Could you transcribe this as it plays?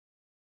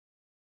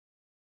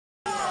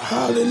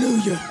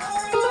Hallelujah.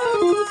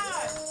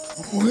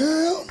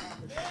 Well,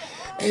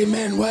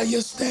 amen. While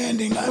you're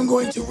standing, I'm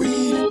going to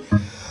read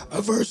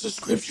a verse of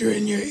scripture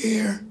in your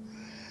ear,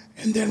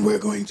 and then we're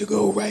going to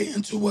go right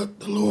into what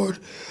the Lord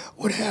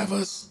would have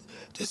us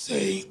to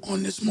say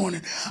on this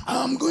morning.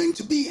 I'm going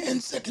to be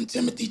in 2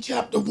 Timothy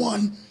chapter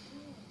 1,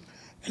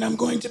 and I'm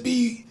going to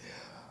be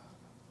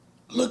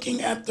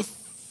looking at the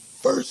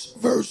first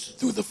verse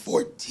through the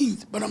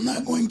 14th, but I'm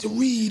not going to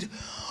read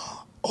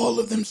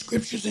all of them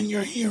scriptures in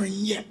your hearing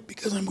yet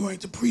because I'm going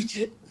to preach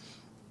it.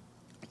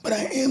 But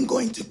I am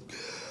going to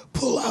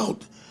pull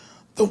out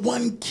the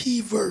one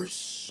key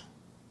verse.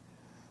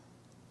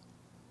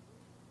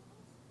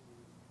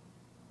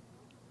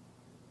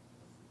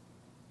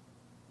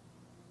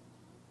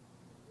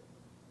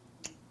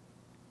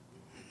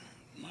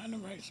 Mind the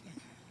right thing.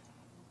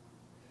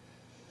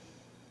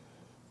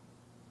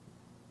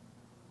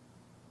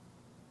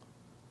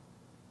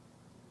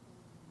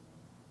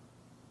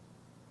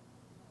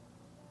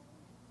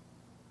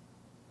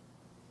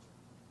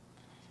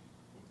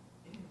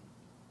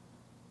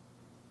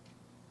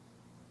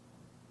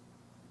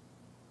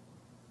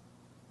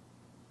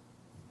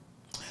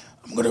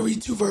 I'm going to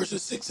read two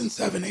verses, 6 and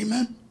 7.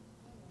 Amen.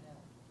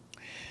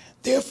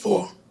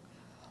 Therefore,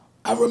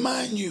 I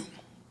remind you,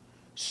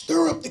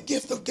 stir up the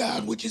gift of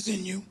God which is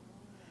in you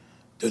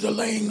through the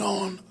laying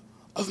on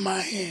of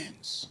my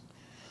hands.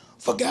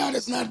 For God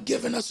has not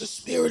given us a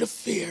spirit of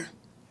fear,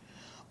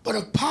 but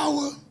of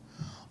power,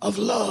 of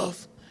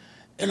love,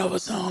 and of a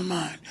sound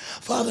mind.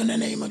 Father, in the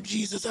name of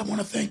Jesus, I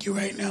want to thank you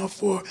right now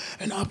for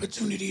an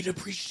opportunity to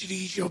preach to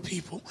these, your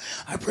people.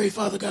 I pray,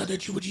 Father God,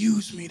 that you would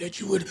use me, that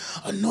you would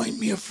anoint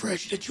me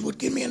afresh, that you would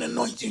give me an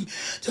anointing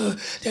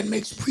that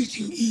makes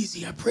preaching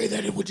easy. I pray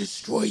that it would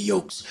destroy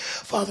yokes.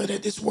 Father,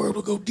 that this word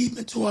will go deep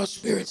into our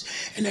spirits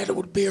and that it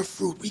would bear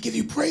fruit. We give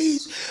you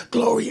praise,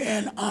 glory,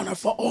 and honor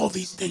for all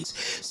these things.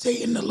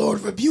 Satan, the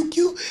Lord rebuke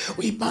you.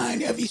 We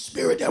bind every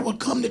spirit that would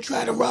come to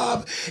try to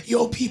rob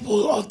your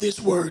people of this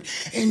word.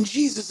 In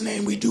Jesus'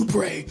 name we do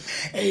pray.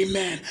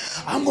 Amen.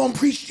 I'm going to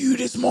preach to you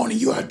this morning.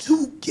 You are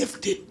too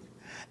gifted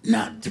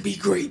not to be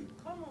great.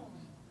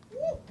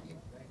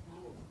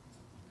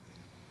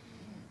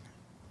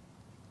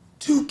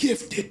 Too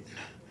gifted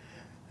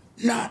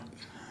not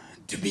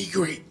to be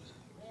great.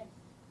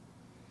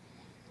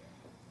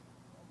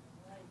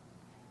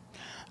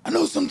 I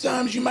know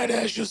sometimes you might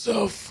ask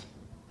yourself,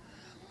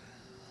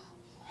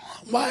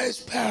 why is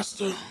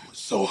Pastor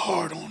so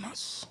hard on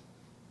us?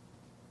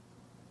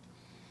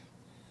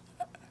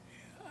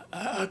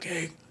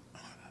 Okay,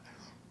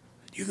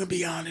 you can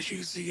be honest. You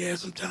can say, yeah,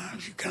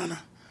 sometimes you kind of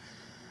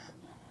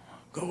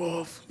go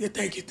off. Yeah,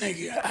 thank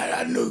you.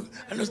 I know,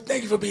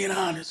 thank you for being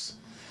honest.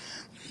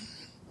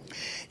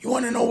 You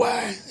want to know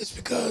why? It's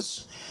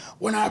because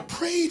when I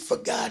prayed for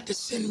God to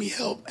send me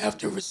help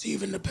after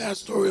receiving the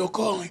pastoral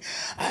calling,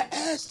 I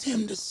asked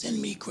him to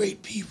send me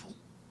great people.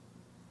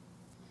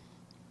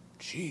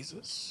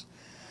 Jesus.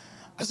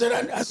 I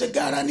said,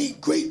 God, I need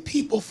great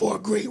people for a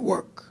great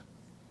work.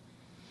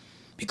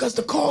 Because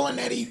the calling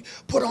that he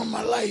put on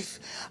my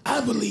life,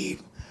 I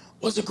believe,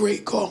 was a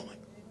great calling.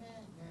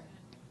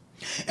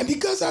 And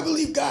because I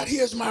believe God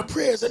hears my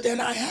prayers,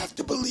 then I have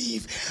to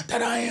believe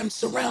that I am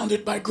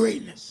surrounded by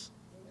greatness.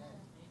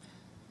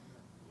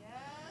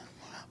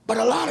 But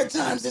a lot of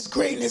times this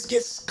greatness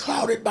gets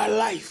clouded by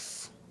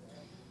life.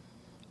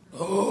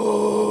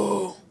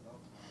 Oh.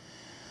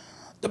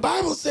 The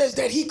Bible says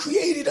that he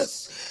created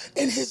us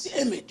in his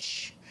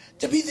image,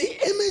 to be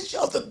the image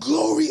of the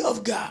glory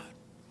of God.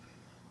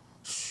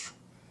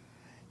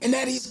 And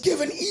that he's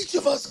given each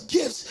of us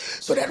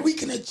gifts so that we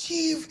can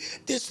achieve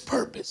this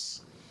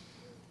purpose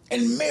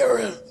and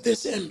mirror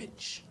this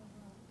image.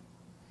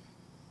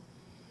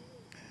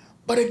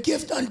 But a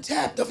gift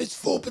untapped of its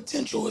full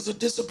potential is a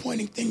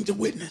disappointing thing to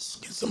witness.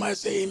 Can somebody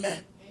say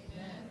amen?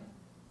 Amen.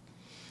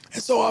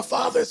 And so our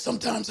Father is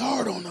sometimes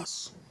hard on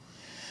us.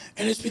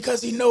 And it's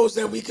because he knows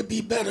that we could be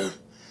better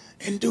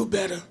and do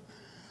better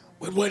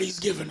with what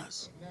he's given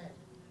us.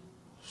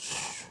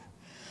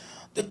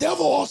 The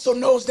devil also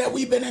knows that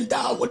we've been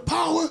endowed with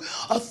power,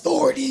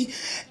 authority,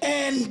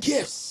 and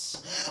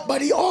gifts.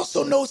 But he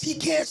also knows he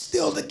can't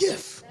steal the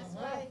gift.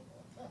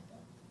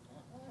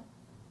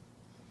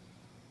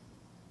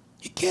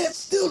 He can't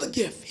steal the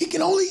gift. He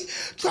can only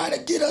try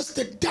to get us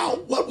to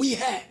doubt what we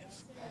have.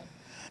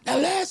 Now,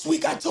 last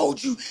week I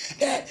told you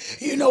that,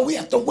 we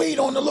have to wait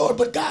on the Lord,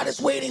 but God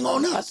is waiting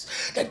on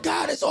us. That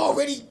God has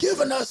already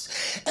given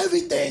us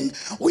everything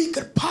we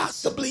could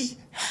possibly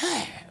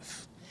have.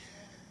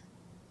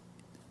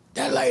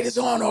 That light is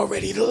on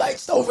already. The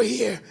light's over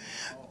here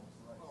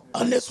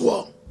on this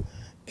wall.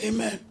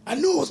 Amen. I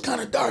knew it was kind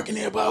of dark in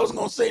here, but I wasn't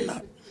going to say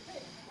nothing.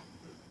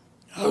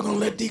 I was going to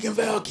let Deacon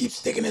Val keep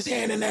sticking his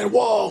hand in that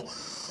wall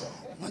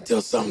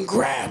until something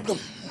grabbed him.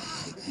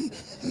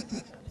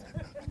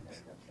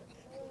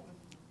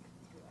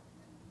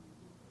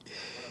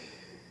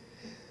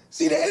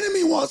 See, the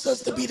enemy wants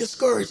us to be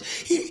discouraged.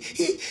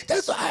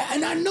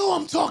 And I know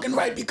I'm talking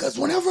right, because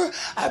whenever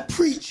I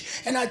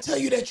preach and I tell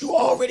you that you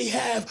already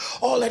have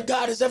all that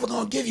God is ever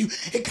going to give you,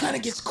 it kind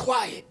of gets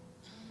quiet.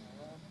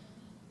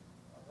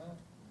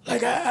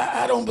 Like,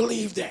 I don't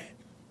believe that.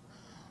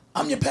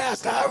 I'm your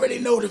pastor. I already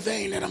know the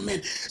vein that I'm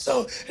in.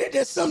 So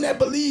there's some that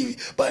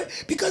believe, but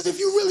because if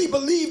you really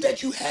believe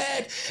that you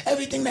had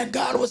everything that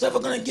God was ever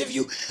going to give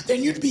you,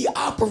 then you'd be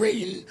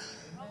operating.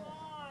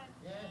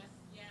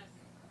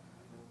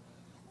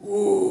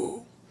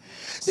 Ooh.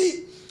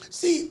 See,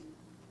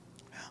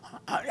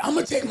 I'm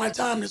going to take my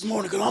time this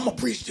morning because I'm going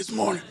to preach this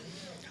morning.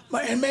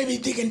 And maybe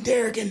Deacon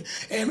Derek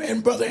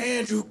and Brother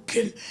Andrew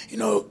can,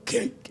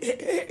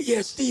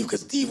 yeah, Steve,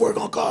 because Steve work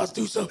on cars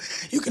too, so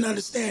you can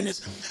understand this.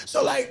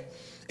 So like,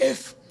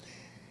 if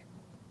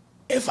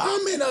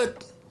I'm in a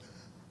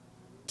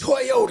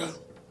Toyota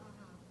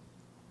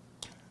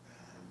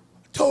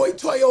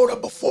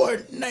before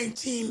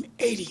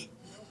 1980,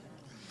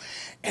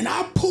 and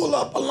I pull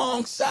up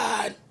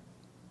alongside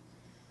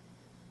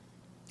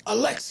a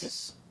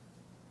Lexus,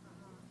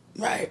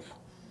 right,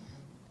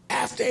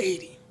 after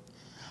 80,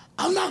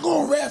 I'm not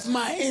gonna rev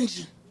my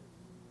engine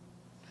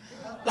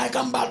like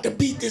I'm about to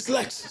beat this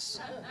Lexus.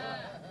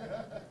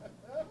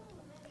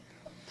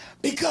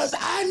 Because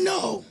I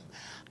know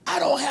I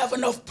don't have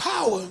enough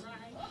power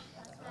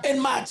in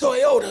my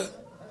Toyota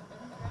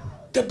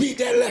to beat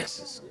that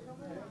Lexus.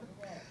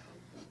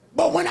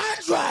 But when I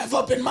drive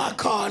up in my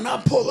car and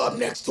I pull up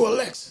next to a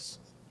Lexus,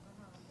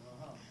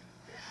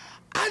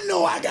 I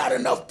know I got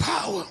enough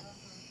power.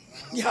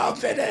 Y'all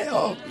better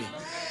help me.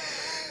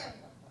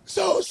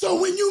 So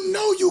when you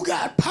know you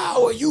got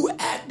power, you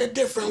act a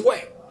different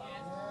way.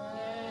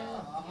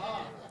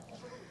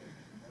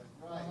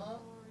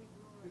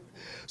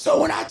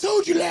 So when I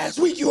told you last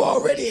week you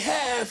already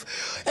have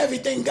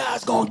everything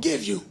God's gonna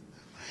give you,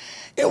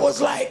 it was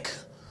like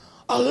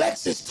a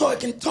Lexus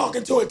talking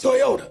to a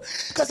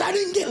Toyota, because I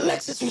didn't get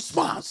Lexus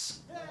response.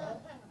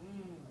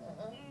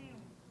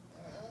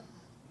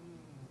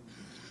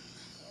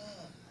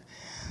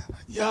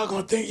 Y'all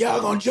gonna think y'all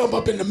gonna jump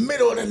up in the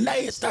middle of the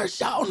night and start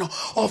shouting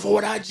off of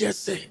what I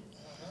just said.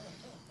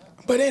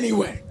 But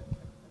anyway,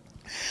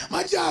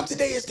 my job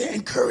today is to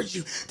encourage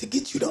you, to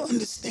get you to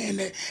understand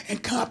that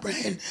and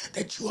comprehend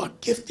that you are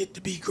gifted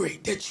to be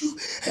great, that you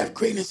have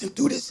greatness. And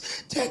through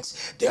this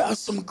text, there are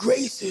some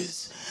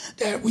graces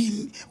that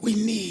we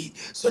need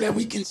so that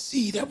we can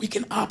see that we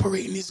can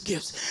operate in these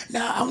gifts.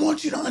 Now, I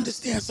want you to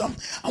understand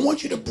something. I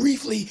want you to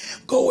briefly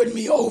go with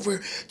me over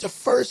to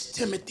 1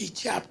 Timothy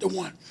chapter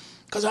 1.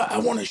 Because I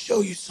want to show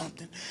you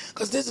something.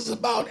 Because this is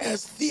about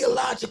as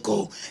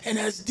theological and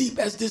as deep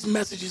as this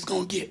message is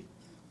going to get.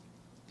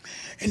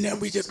 And then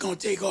we just going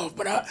to take off.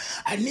 But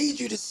I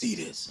need you to see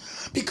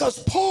this.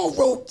 Because Paul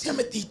wrote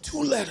Timothy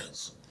 2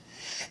 letters.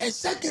 And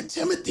 2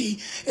 Timothy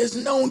is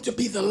known to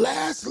be the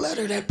last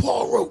letter that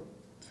Paul wrote.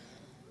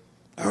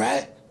 All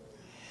right?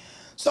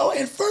 So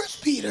in 1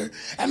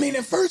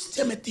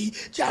 Timothy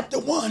chapter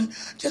 1,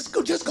 just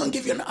going to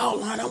give you an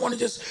outline. I want to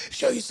just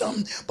show you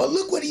something. But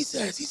look what he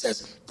says. He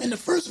says in the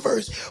first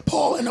verse,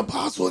 Paul, an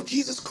apostle of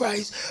Jesus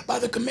Christ, by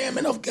the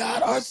commandment of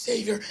God, our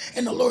Savior,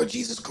 and the Lord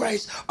Jesus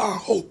Christ, our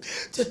hope.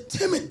 To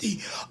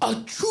Timothy, a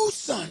true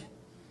son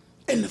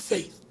in the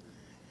faith.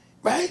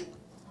 Right?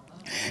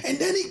 And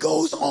then he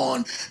goes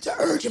on to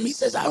urge him. He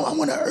says, I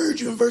want to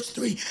urge you in verse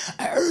 3.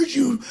 I urge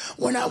you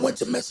when I went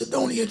to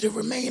Macedonia to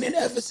remain in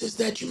Ephesus,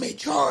 that you may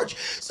charge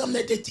some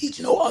that they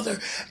teach no other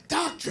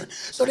doctrine.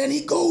 So then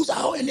he goes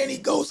out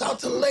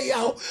to lay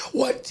out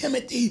what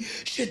Timothy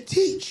should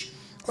teach.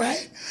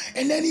 Right?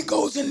 And then he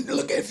goes and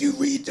look, if you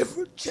read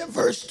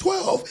verse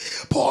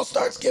 12, Paul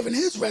starts giving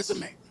his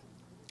resume.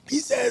 He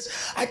says,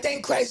 I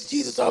thank Christ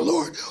Jesus our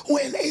Lord, who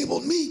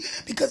enabled me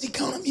because he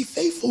counted me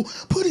faithful,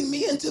 putting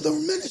me into the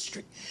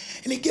ministry.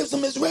 And he gives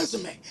him his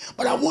resume.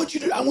 But I want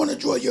to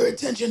draw your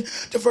attention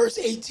to verse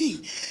 18.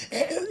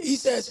 He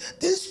says,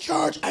 this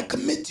charge I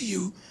commit to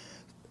you,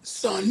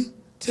 son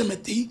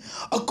Timothy,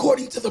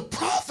 according to the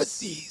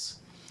prophecies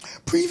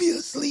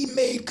previously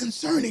made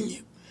concerning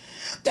you,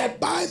 that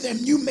by them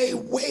you may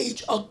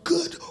wage a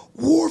good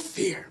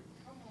warfare,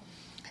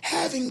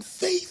 having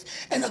faith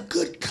and a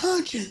good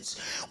conscience,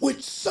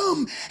 which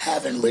some,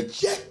 having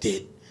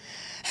rejected,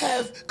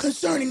 have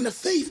concerning the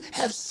faith,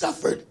 have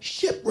suffered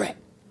shipwreck.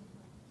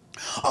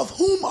 Of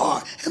whom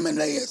are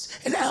Hymenaeus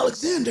and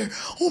Alexander,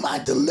 whom I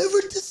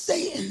delivered to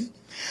Satan,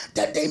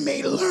 that they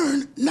may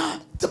learn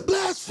not to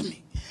blaspheme.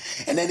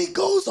 And then he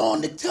goes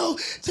on to tell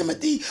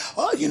Timothy,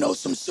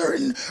 some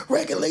certain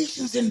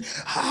regulations and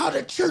how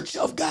the church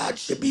of God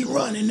should be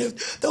run, and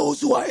those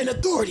who are in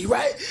authority,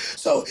 right?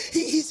 So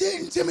he's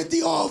hitting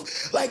Timothy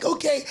off like,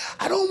 okay,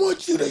 I don't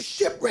want you to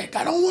shipwreck.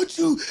 I want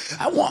you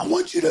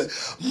to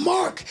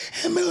mark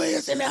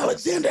Hymenaeus and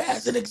Alexander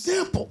as an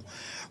example,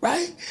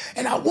 right?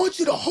 And I want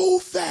you to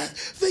hold fast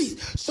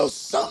faith. So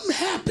something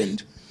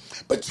happened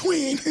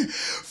between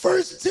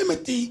 1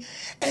 Timothy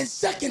and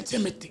 2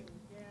 Timothy.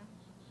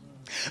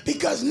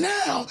 Because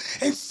now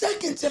in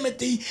 2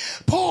 Timothy,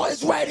 Paul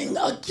is writing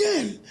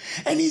again,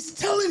 and he's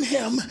telling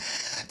him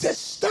to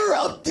stir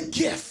up the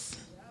gift.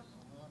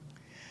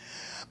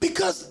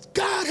 Because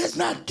God has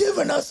not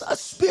given us a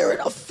spirit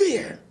of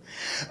fear.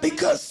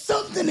 Because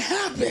something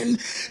happened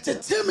to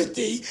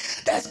Timothy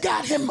that's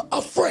got him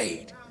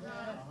afraid.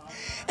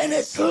 and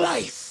it's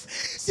life.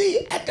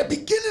 See, at the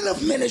beginning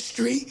of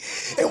ministry,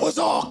 it was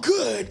all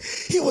good.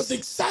 He was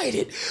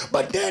excited.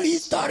 But then he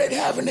started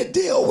having to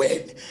deal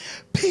with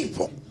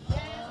people.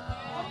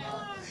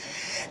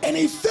 And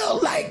he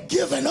felt like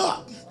giving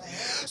up.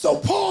 So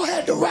Paul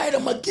had to write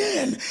him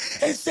again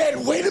and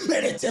said, wait a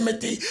minute,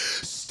 Timothy,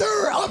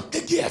 stir up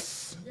the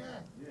gift.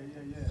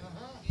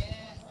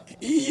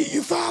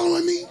 You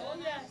following me?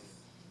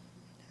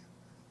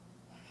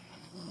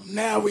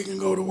 Now we can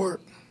go to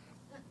work.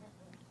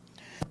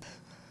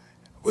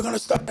 We're going to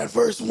start at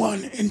verse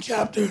 1 in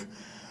chapter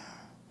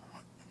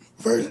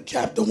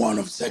 1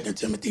 of 2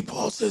 Timothy.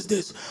 Paul says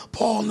this,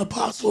 Paul, an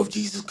apostle of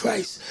Jesus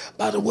Christ,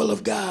 by the will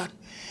of God,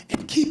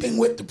 in keeping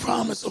with the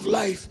promise of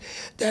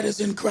life that is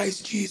in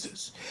Christ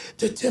Jesus,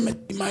 to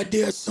Timothy, my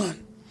dear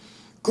son,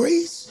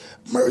 grace,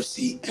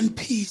 mercy, and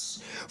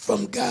peace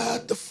from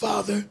God the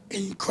Father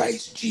in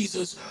Christ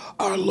Jesus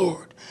our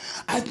Lord.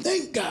 I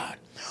thank God,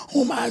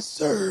 whom I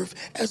serve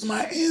as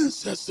my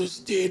ancestors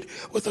did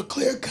with a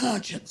clear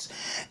conscience.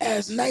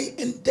 As night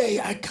and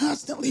day I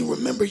constantly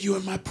remember you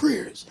in my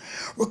prayers,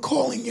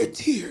 recalling your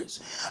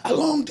tears. I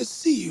long to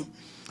see you,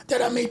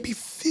 that I may be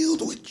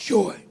filled with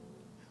joy.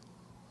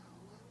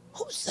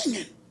 Who's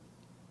singing?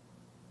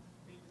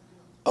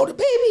 Oh, the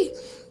baby.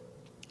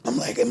 I'm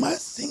like, am I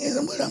singing?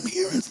 What I'm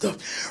hearing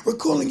stuff.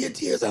 Recalling your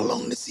tears, I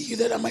long to see you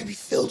that I might be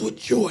filled with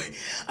joy.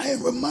 I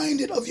am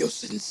reminded of your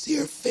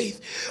sincere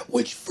faith,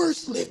 which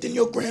first lived in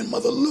your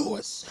grandmother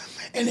Lois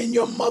and in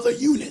your mother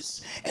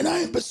Eunice. And I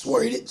am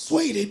persuaded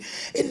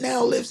it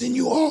now lives in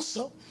you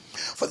also.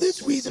 For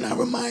this reason, I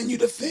remind you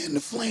to fan the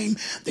flame,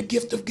 the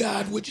gift of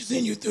God, which is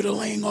in you through the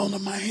laying on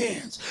of my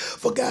hands.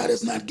 For God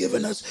has not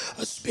given us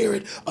a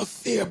spirit of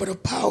fear, but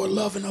of power,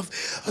 love, and of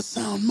a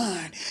sound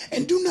mind.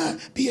 And do not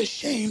be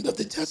ashamed of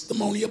the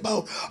testimony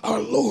about our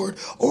Lord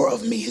or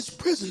of me, his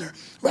prisoner.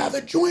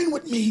 Rather, join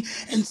with me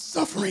in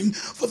suffering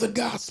for the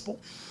gospel.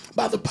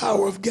 By the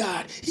power of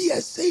God, he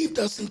has saved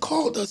us and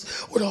called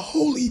us with a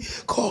holy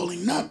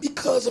calling, not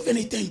because of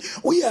anything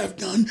we have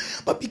done,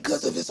 but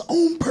because of his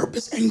own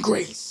purpose and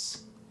grace.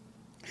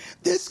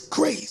 This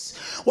grace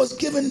was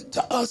given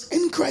to us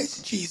in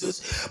Christ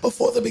Jesus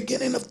before the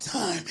beginning of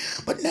time,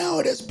 but now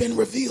it has been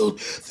revealed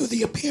through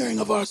the appearing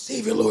of our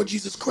Savior, Lord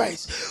Jesus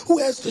Christ, who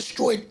has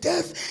destroyed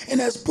death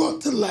and has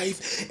brought to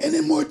life and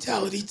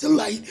immortality to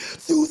light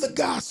through the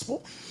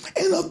gospel.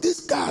 And of this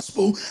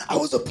gospel, I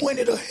was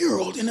appointed a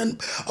herald and an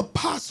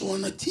apostle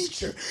and a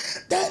teacher.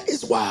 That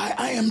is why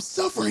I am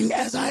suffering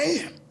as I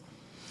am.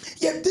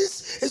 Yet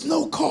this is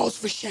no cause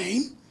for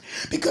shame,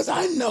 because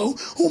I know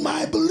whom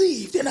I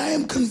believed, and I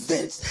am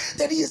convinced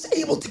that he is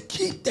able to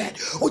keep that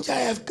which I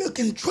have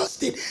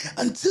entrusted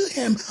unto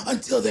him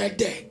until that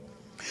day.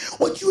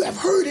 What you have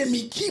heard in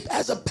me, keep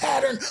as a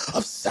pattern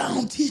of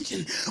sound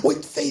teaching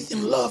with faith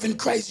and love in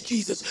Christ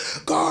Jesus.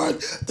 Guard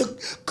the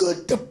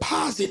good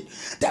deposit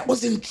that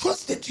was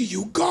entrusted to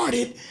you. Guard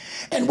it,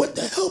 and with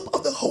the help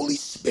of the Holy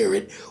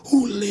Spirit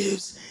who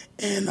lives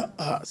in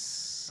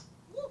us.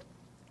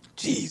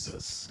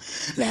 Jesus.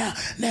 Now,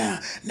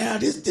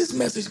 this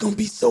message is going to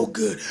be so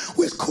good.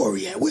 Where's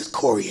Corey at?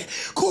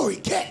 Corey,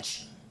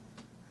 catch.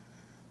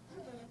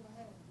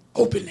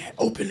 Open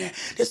that.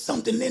 There's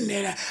something in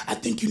there that I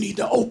think you need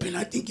to open.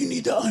 I think you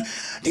need to,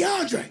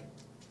 DeAndre,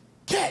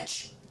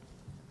 catch.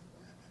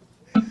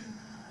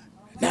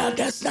 Now,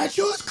 that's not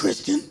yours,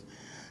 Christian.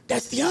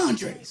 That's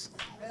DeAndre's.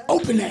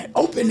 Open that.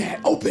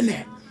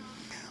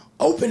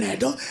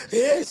 Don't,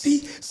 yeah,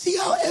 see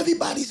how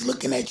everybody's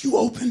looking at you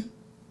open?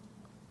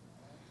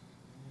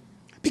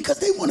 Because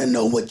they want to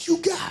know what you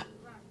got.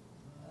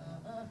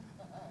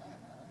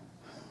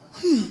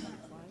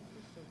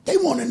 They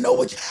want to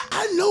know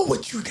I know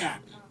what you got.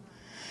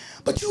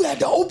 But you had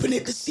to open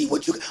it to see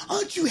what you got.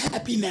 Aren't you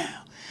happy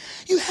now?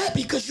 You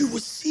happy because you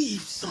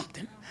received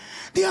something.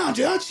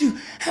 DeAndre, aren't you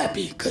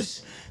happy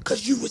because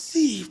you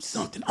received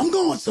something? I'm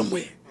going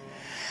somewhere.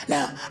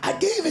 Now, I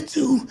gave it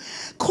to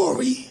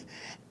Corey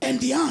and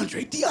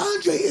DeAndre.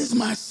 DeAndre is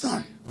my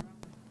son.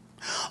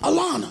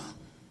 Alana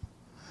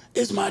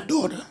is my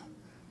daughter.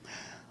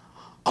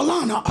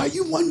 Alana, are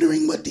you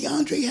wondering what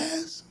DeAndre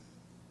has?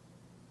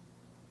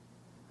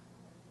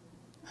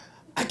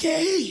 I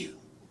can't hear you.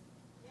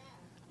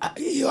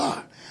 You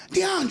are.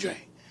 DeAndre,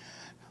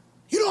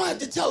 you don't have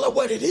to tell her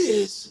what it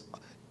is,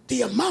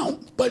 the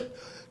amount, but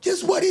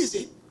just what is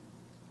it?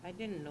 I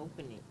didn't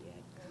open it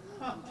yet.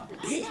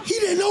 He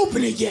didn't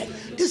open it yet.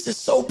 This is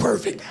so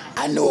perfect.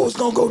 I knew it was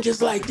going to go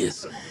just like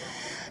this.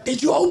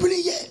 Did you open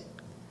it yet?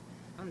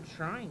 I'm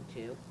trying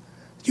to.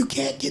 You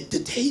can't get the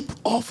tape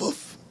off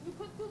of? You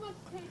put too much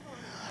tape on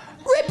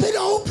it. Rip it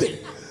open.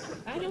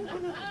 I don't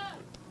want to.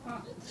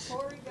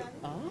 Corey got it.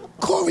 Oh.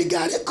 Corey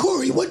got it.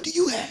 Corey, what do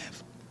you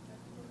have?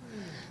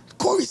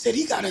 Corey said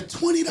he got a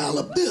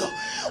 $20 bill.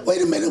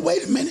 Wait a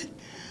minute.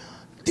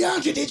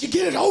 DeAndre, did you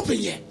get it open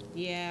yet?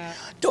 Yeah.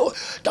 Don't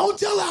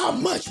tell her how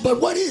much, but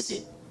what is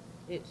it?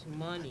 It's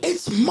money.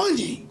 It's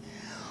money.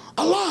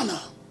 Alana,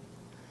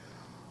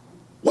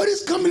 what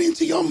is coming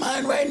into your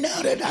mind right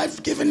now that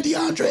I've given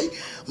DeAndre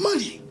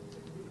money?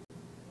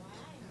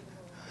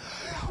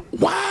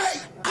 Why?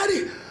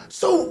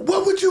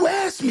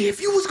 ask me,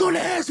 if you was going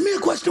to ask me a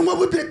question, what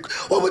would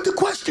the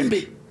question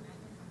be?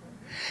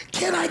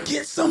 Can I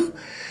get some?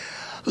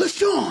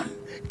 LaShawn,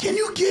 can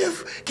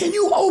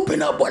you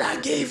open up what I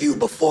gave you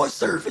before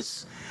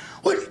service?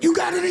 What, you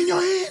got it in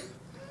your hand?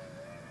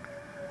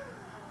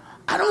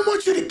 I don't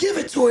want you to give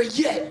it to her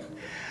yet,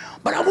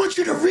 but I want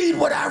you to read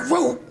what I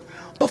wrote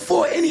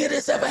before any of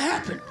this ever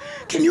happened.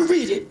 Can you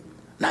read it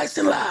nice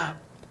and loud?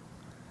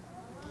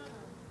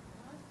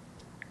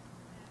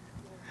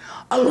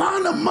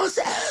 Alana must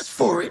ask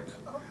for it.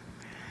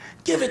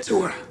 Give it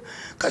to her,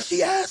 because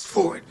she asked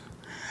for it.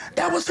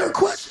 That was her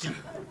question.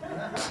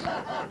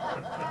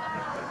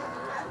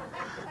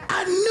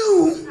 I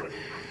knew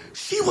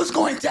she was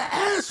going to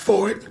ask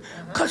for it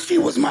because she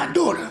was my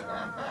daughter.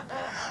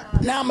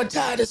 Now I'm going to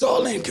tie this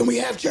all in. Can we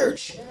have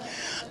church?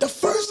 The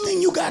first thing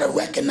you got to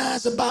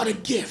recognize about a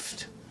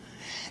gift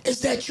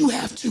is that you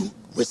have to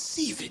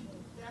receive it.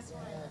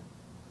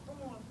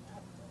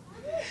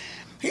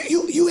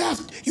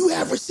 You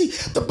have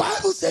received. The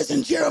Bible says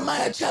in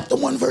Jeremiah chapter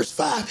 1 verse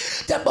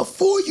 5 that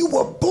before you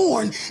were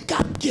born,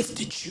 God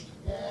gifted you.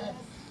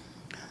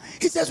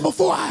 He says,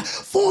 before I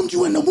formed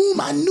you in the womb,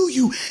 I knew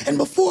you. And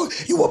before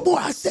you were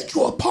born, I set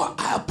you apart.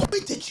 I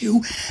appointed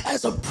you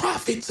as a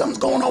prophet. Something's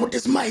going on with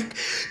this mic.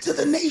 To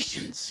the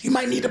nations. You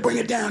might need to bring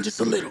it down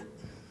just a little.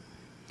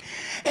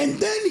 And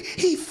then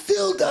he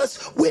filled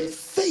us with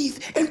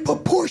faith in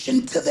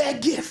proportion to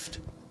that gift.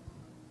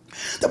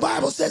 The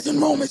Bible says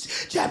in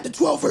Romans chapter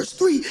 12 verse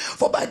 3,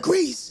 for by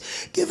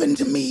grace given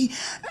to me,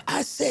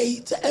 I say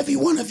to every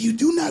one of you,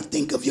 do not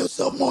think of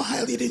yourself more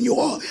highly than you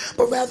ought,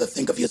 but rather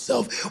think of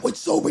yourself with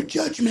sober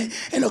judgment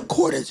in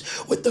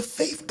accordance with the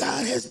faith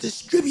God has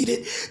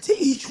distributed to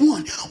each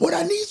one. What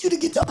I need you to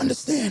get to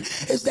understand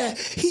is that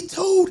he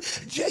told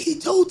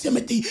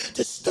Timothy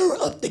to stir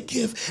up the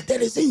gift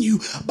that is in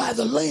you by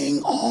the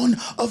laying on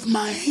of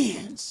my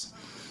hands.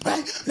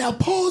 Right? Now,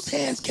 Paul's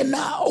hands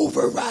cannot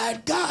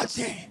override God's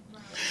hand.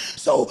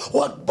 So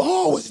what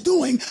Paul was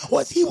doing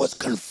was he was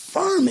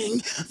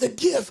confirming the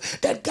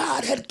gift that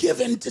God had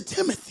given to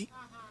Timothy.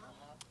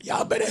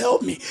 Y'all better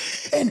help me.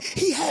 And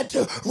he had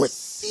to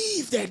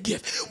receive that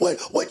gift.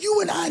 What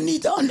you and I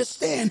need to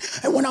understand,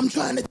 and when I'm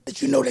trying to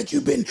let you know that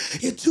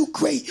you're too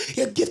great,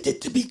 you're gifted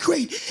to be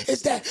great,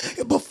 is that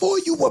before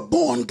you were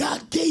born,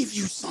 God gave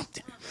you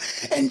something.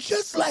 And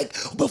just like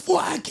before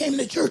I came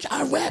to church,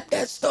 I wrapped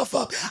that stuff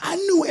up. I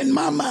knew in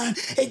my mind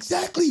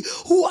exactly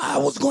who I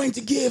was going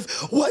to give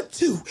what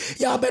to.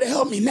 Y'all better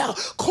help me. Now,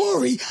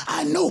 Corey,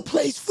 I know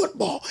plays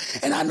football.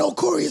 And I know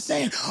Corey is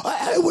saying,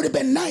 it would have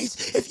been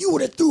nice if you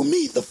would have threw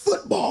me the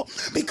football,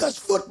 because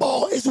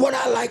football is what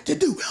I like to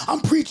do. I'm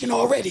preaching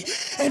already.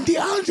 And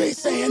DeAndre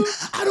saying,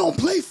 I don't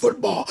play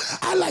football.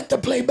 I like to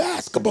play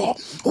basketball.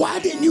 Why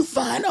didn't you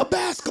find a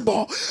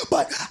basketball?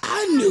 But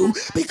I knew,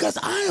 because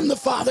I am the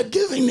Father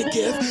giving the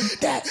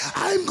gift, that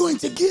I'm going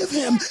to give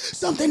him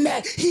something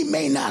that he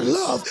may not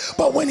love,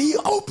 but when he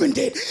opened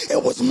it,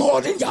 it was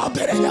more than, y'all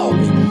better help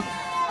me.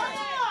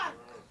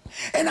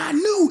 And I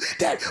knew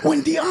that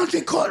when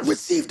DeAndre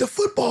received the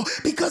football,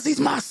 because he's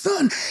my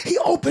son, he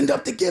opened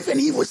up the gift and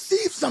he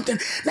received something.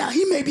 Now,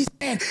 he may be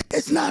saying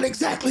it's not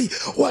exactly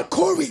what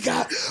Corey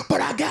got,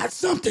 but I got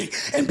something.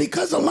 And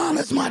because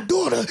Alana's my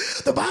daughter,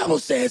 the Bible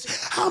says,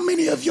 how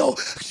many of your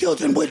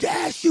children would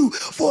ask you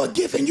for a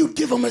gift and you'd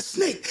give them a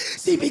snake?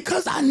 See,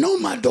 because I know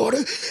my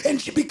daughter,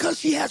 and because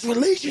she has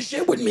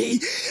relationship with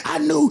me, I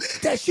knew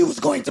that she was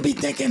going to be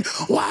thinking,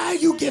 why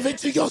you give it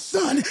to your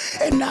son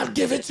and not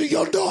give it to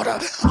your daughter?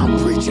 I'm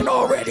preaching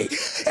already.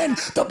 And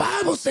the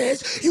Bible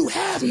says you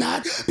have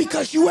not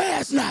because you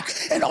ask not.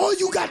 And all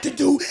you got to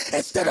do,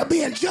 instead of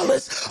being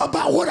jealous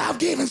about what I've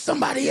given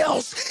somebody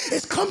else,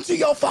 is come to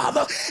your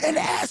Father and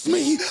ask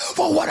me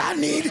for what I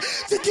need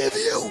to give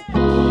you.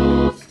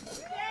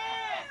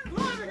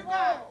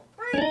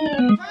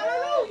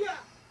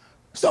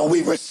 So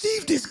we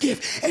received this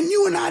gift, and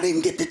you and I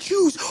didn't get to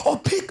choose or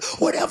pick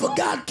whatever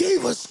God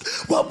gave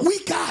us. Well,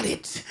 we got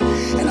it.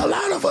 And a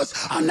lot of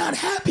us are not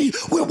happy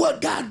with what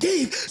God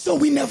gave, so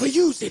we never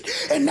use it.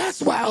 And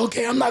that's why,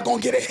 okay, I'm not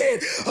going to get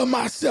ahead of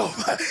myself,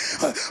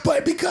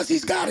 but because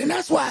he's God. And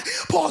that's why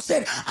Paul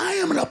said, I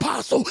am an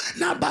apostle,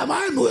 not by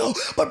my will,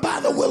 but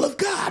by the will of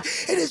God.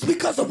 It is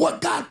because of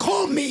what God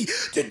called me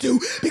to do,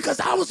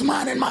 because I was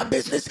minding my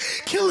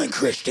business, killing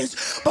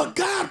Christians, but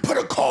God put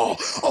a call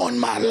on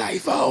my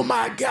life. Oh,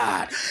 my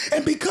God.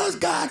 And because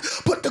God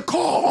put the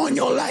call on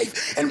your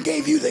life and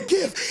gave you the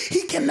gift,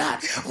 he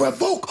cannot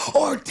revoke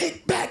or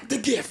take back the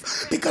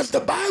gift, because the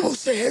Bible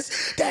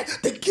says that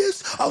the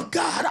gifts of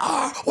God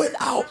are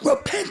without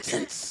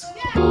repentance.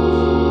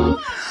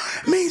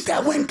 Means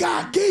that when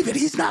God gave it,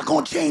 he's not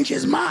going to change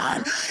his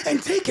mind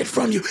and take it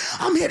from you.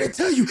 I'm here to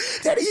tell you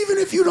that even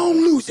if you don't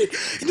lose it,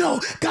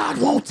 God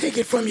won't take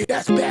it from you.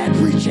 That's bad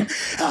preaching.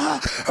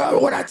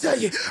 What I tell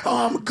you,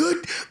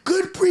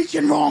 good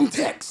preaching, wrong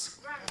text.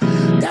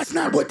 That's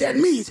not what that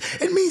means.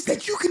 It means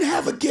that you can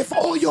have a gift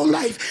all your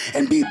life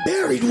and be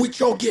buried with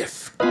your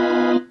gift.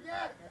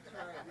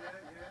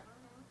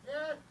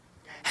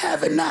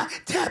 having not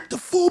tapped the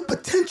full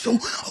potential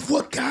of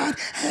what God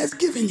has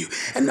given you.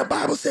 And the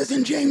Bible says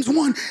in James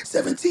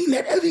 1:17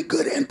 that every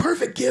good and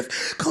perfect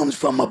gift comes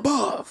from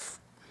above.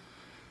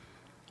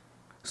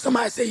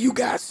 Somebody say, you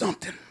got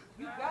something.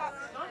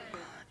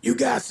 You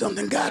got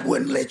something. God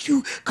wouldn't let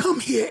you come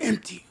here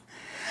empty.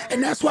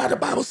 And that's why the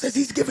Bible says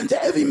he's given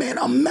to every man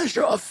a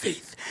measure of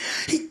faith.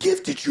 He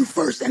gifted you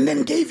first and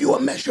then gave you a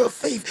measure of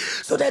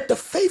faith so that the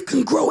faith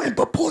can grow in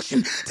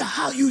proportion to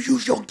how you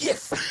use your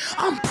gift.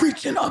 I'm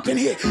preaching up in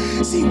here.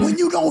 See, when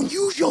you don't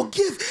use your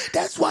gift,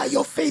 that's why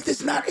your faith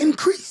is not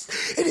increased.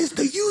 It is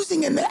the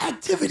using and the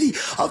activity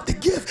of the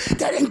gift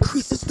that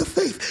increases the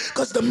faith.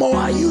 Because the more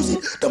I use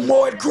it, the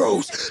more it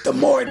grows. The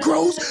more it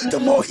grows, the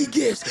more he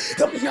gives.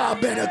 Y'all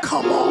better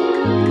come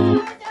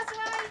on.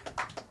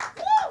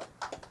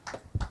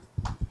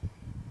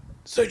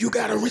 So you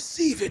got to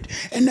receive it.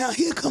 And now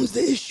here comes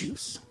the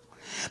issues.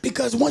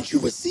 Because once you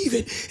receive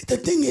it, the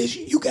thing is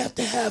you got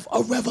to have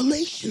a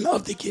revelation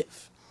of the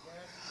gift.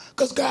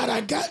 Because God,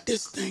 I got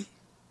this thing.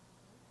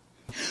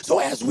 So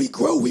as we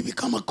grow, we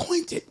become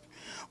acquainted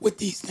with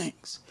these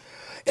things.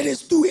 It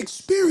is through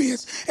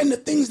experience and the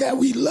things that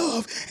we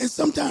love and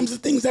sometimes the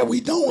things that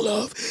we don't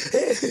love.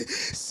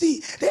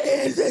 See,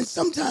 and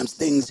sometimes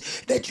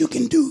things that you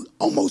can do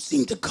almost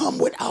seem to come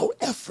without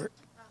effort.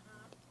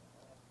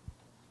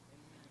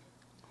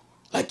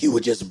 Like you were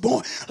just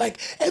born. Like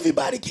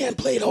everybody can't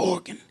play the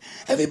organ.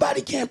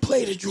 Everybody can't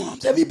play the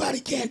drums. Everybody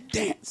can't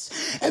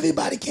dance.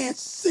 Everybody can't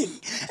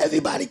sing.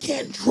 Everybody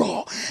can't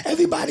draw.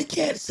 Everybody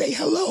can't say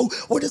hello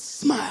with a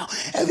smile.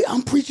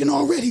 I'm preaching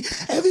already.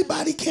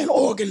 Everybody can't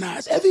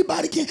organize.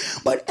 Everybody can,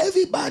 but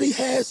everybody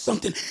has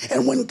something.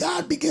 And when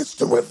God begins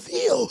to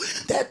reveal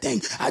that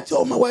thing, I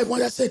told my wife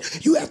once, I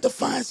said, you have to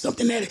find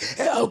something that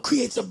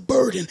creates a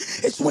burden.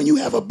 It's when you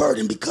have a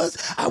burden. Because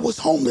I was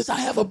homeless,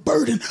 I have a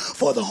burden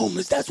for the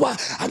homeless. That's why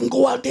I can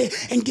go out there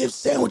and give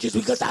sandwiches,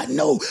 because I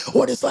know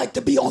what it's like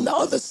to be on the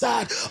other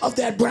side of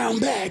that brown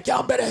bag.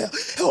 Y'all better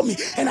help me.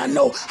 And I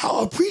know how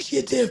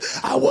appreciative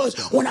I was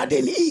when I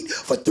didn't eat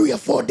for 3 or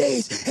 4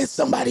 days and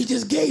somebody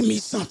just gave me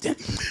something.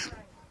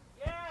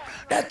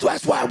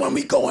 That's why when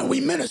we go and we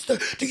minister,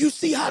 do you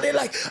see how they're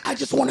like, I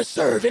just want to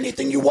serve.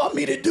 Anything you want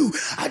me to do,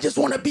 I just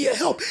want to be a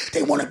help.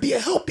 They want to be a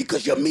help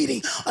because you're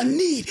meeting a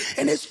need.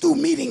 And it's through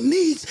meeting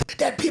needs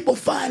that people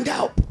find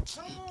out.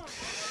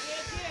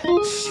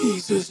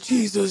 Jesus,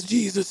 Jesus,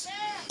 Jesus.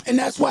 And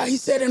that's why he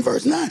said in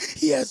verse 9,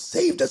 he has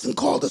saved us and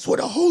called us with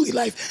a holy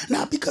life,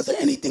 not because of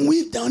anything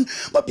we've done,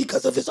 but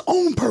because of his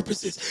own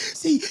purposes.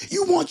 See,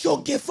 you want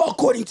your gift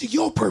according to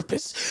your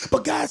purpose,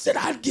 but God said,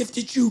 I've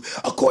gifted you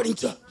according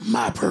to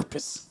my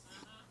purpose.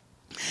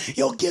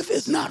 Your gift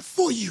is not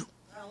for you.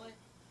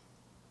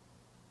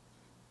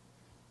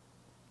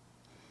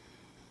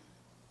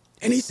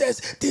 And he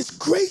says, this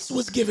grace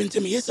was given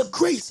to me. It's a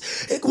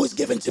grace. It was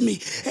given to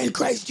me in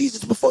Christ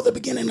Jesus before the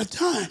beginning of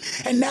time.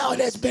 And now it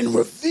has been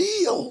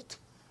revealed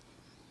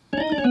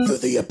through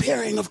the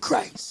appearing of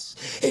Christ.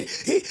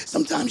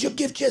 Sometimes your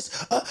gift just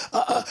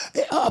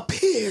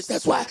appears.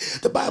 That's why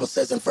the Bible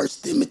says in 1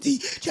 Timothy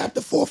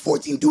chapter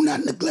 4:14, do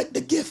not neglect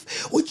the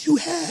gift which you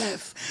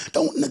have.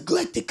 Don't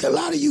neglect it. A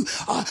lot of you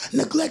are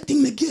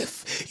neglecting the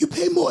gift. You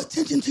pay more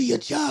attention to your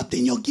job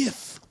than your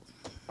gift.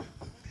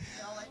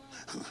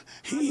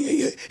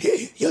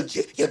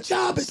 Your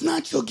job is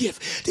not your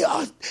gift. There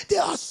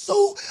are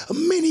so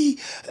many.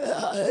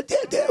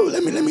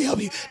 Let me help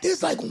you.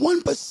 There's like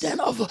 1%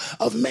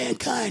 of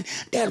mankind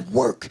that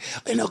work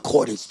in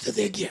accordance to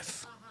their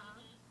gift.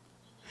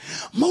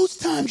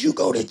 Most times you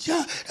go to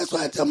job. That's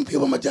why I tell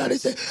people on my job. They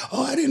say,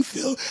 "Oh, I didn't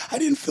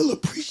feel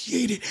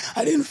appreciated.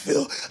 I didn't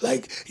feel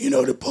like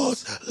the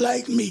boss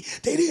liked me.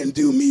 They didn't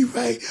do me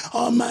right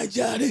on my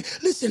job."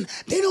 Listen,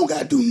 they don't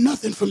gotta do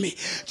nothing for me.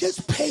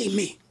 Just pay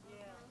me.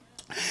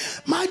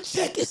 My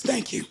check is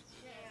thank you.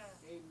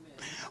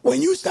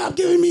 When you stop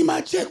giving me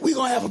my check, we're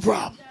going to have a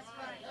problem.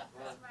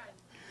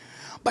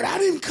 But I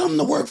didn't come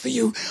to work for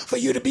you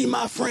to be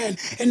my friend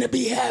and to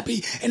be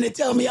happy and to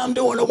tell me I'm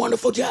doing a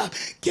wonderful job.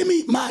 Give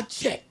me my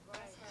check.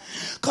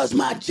 Because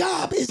my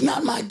job is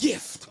not my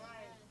gift.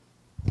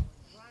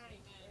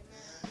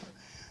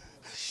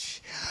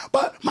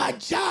 But my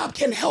job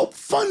can help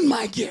fund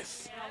my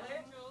gift.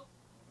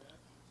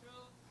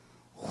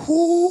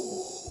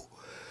 Ooh.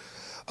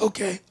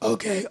 Okay.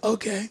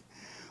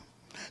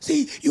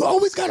 See, you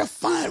always got to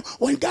find,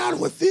 when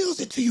God reveals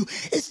it to you,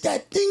 it's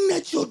that thing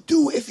that you'll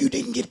do if you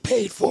didn't get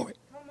paid for it.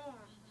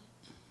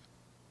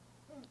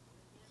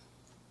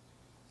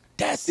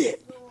 That's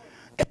it.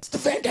 That's the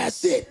fact.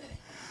 That's it.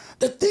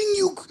 The thing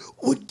you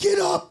would get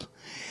up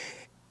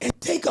and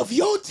take of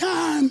your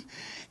time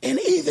and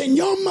even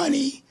your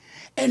money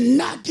and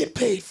not get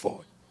paid for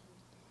it.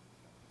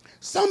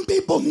 Some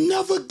people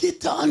never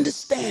get to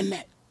understand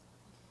that.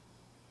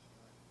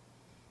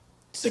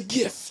 It's a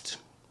gift.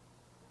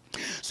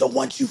 So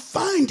once you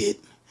find it,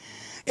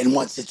 and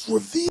once it's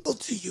revealed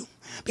to you,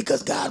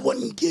 because God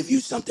wouldn't give you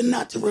something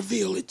not to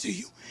reveal it to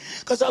you,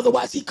 because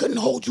otherwise he couldn't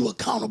hold you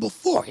accountable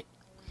for it.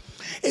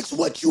 It's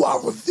what you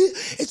are revealed.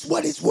 It's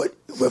what is what.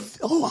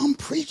 Oh, I'm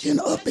preaching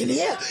up in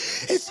here.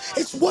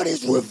 It's what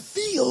is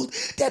revealed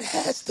that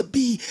has to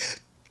be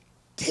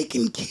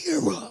taken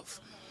care of.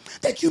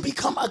 That you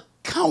become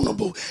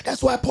accountable.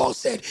 That's why Paul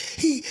said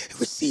he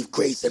received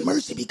grace and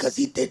mercy because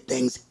he did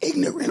things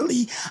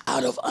ignorantly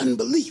out of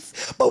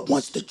unbelief. But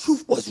once the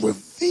truth was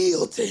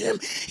revealed to him,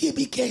 he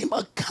became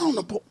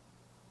accountable.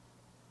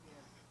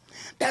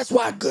 That's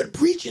why good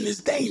preaching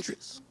is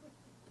dangerous.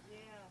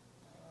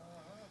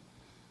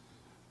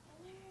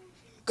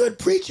 Good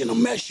preaching will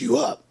mess you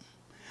up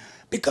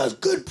because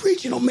good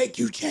preaching will make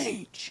you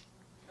change.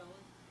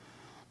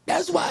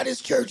 That's why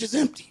this church is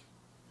empty.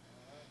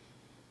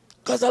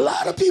 Because a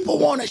lot of people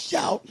want to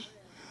shout,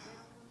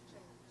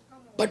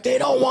 but they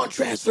don't want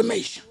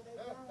transformation.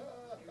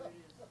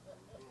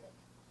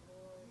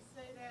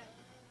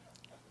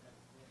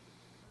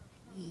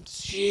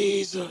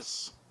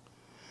 Jesus.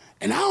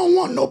 And I don't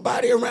want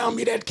nobody around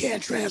me that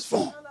can't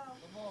transform.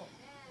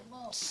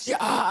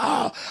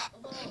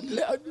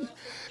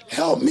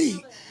 Help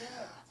me.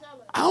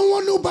 I don't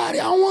want nobody.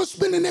 I don't want to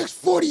spend the next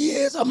 40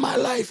 years of my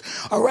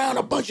life around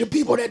a bunch of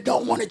people that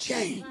don't want to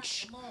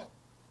change.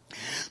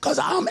 Because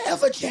I'm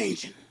ever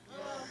changing.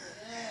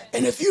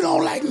 And if you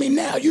don't like me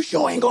now, you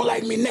sure ain't going to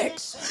like me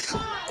next.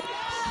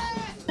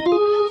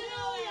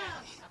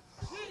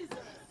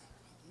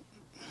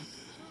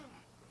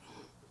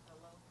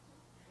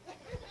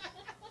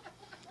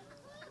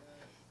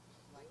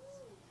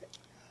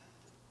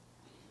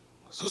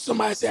 So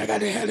somebody say, I got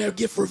to have that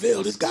gift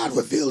revealed. Is God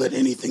revealed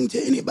anything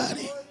to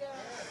anybody?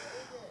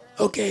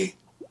 Okay,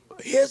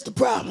 here's the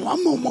problem.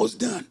 I'm almost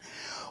done.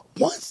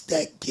 Once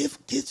that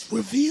gift gets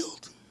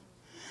revealed,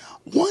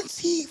 once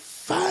he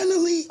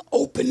finally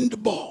opened the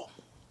ball,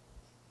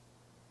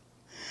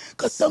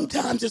 because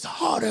sometimes it's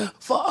harder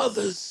for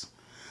others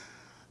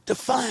to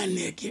find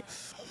their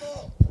gift.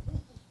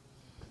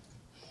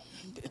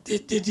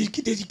 Did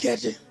you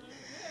catch it?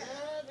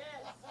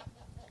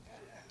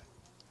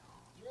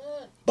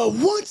 But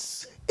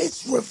once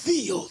it's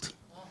revealed,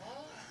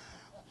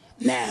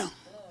 now,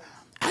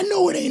 I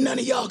know it ain't none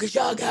of y'all because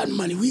y'all got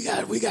money. We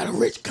got a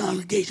rich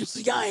congregation, so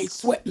y'all ain't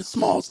sweating the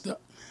small stuff.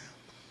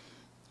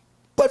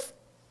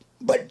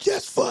 But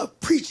just for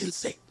preaching's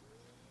sake,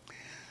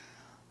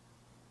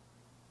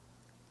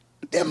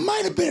 there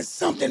might have been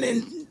something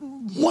in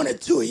one or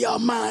two of y'all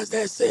minds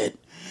that said,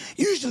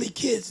 usually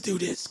kids do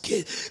this,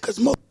 because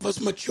most of us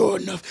mature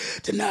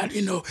enough to not,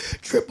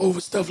 trip over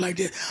stuff like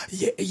this.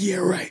 Yeah,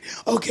 right.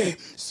 Okay,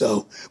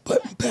 so,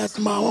 but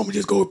Pastor Mom, I'm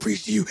just going to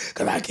preach to you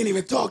because I can't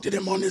even talk to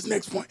them on this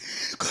next point.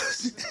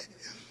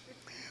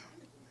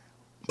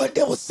 But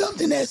there was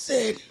something that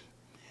said,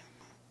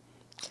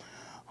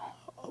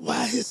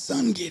 why his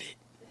son get it?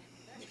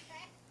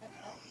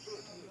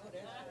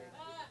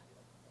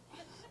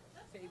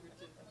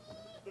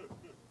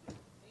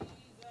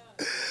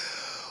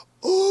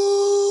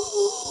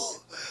 Ooh,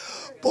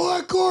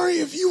 boy, Corey,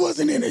 if you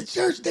wasn't in the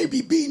church, they'd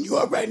be beating you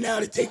up right now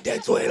to take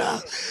that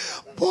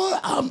 $20. Boy,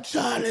 I'm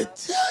trying to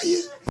tell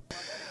you.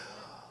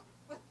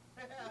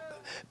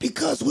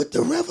 Because with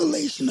the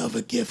revelation of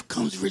a gift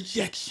comes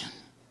rejection.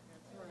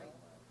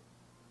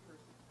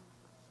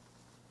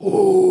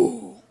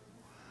 Ooh.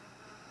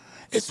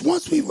 It's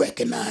once we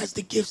recognize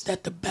the gifts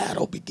that the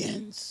battle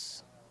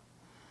begins.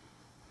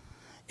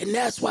 And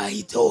that's why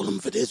he told him,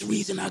 for this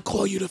reason, I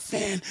call you to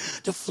fan,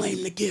 to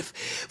flame the gift.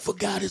 For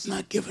God has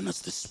not given us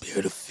the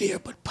spirit of fear,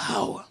 but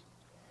power.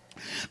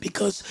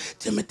 Because,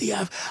 Timothy,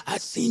 I've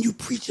seen you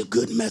preach a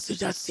good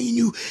message. I've seen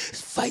you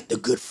fight the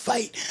good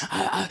fight.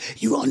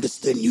 You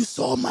understood and you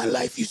saw my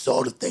life. You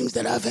saw the things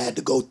that I've had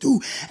to go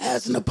through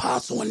as an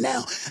apostle. And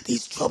now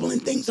these troubling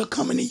things are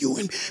coming to you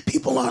and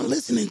people aren't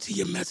listening to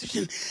your message.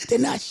 And they're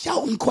not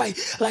shouting quite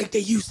like they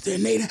used to.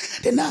 And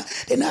they're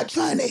not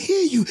trying to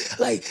hear you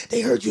like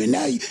they heard you. And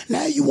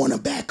now you want to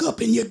back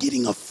up and you're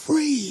getting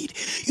afraid.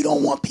 You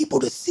don't want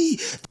people to see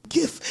the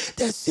gift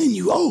that's in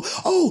you.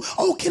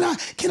 Oh,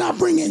 can I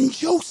bring in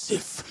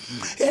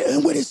Joseph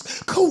and with his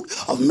coat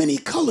of many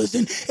colors?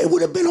 And it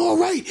would have been all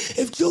right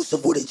if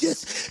Joseph would have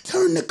just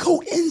turned the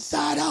coat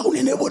inside out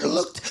and it would have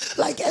looked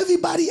like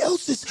everybody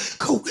else's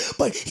coat,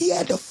 but he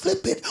had to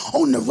flip it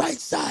on the right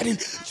side. And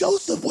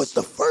Joseph was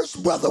the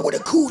first brother with a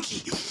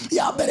Coogi.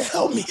 Y'all better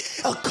help me.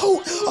 A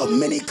coat of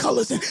many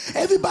colors, and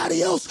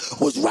everybody else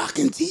was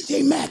rocking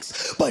TJ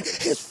Maxx, but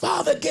his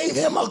father gave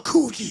him a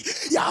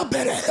Coogi. Y'all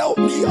better help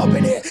me up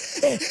in here.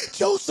 And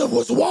Joseph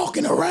was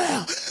walking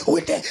around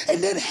with that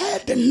and then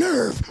had the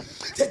nerve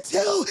to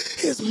tell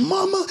his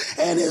mama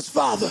and his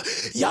father,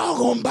 y'all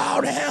gonna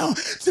bow down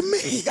to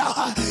me.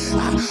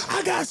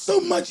 I got so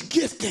much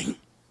gifting.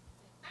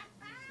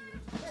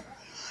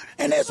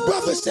 And his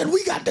brother said,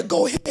 we got to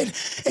go ahead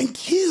and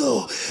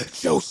kill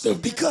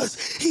Joseph because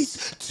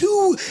he's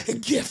too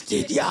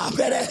gifted. Y'all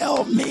better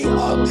help me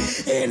up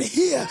in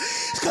here.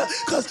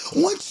 Because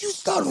once you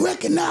start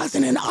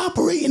recognizing and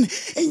operating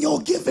in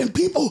your gift and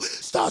people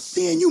start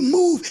seeing you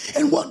move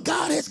in what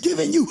God has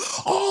given you,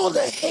 all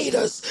the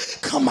haters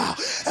come out.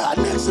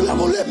 Next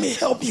level, let me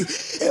help you.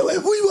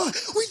 If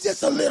we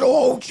just a little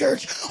old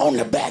church on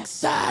the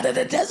backside of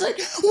the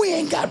desert, we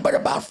ain't got but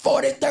about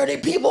 40, 30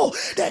 people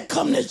that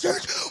come to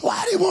church.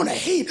 Why they want to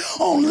hate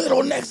on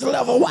little next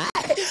level? Why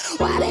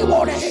they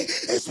want to hate?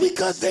 It's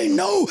because they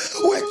know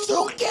we're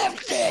too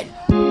gifted.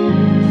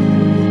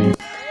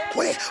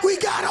 We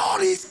got all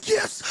these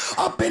gifts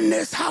up in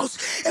this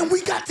house, and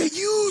we got to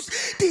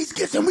use these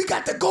gifts, and we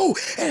got to go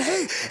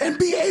and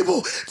be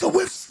able to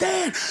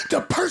withstand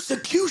the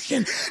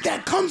persecution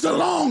that comes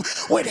along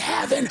with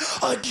having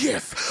a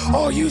gift.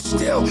 Oh, you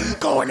still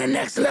going to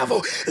next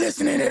level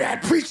listening to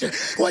that preacher?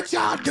 What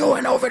y'all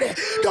doing over there?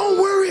 Don't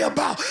worry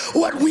about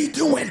what we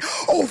doing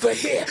over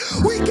here.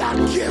 We got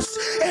gifts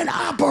in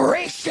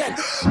operation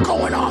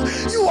going on.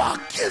 You are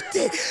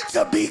gifted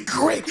to be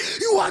great.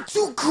 You are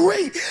too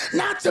great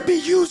not to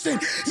be using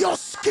your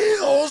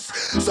skills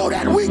so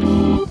that we...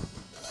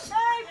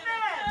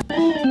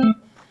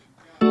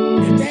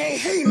 If they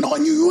ain't hating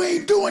on you, you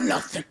ain't doing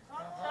nothing.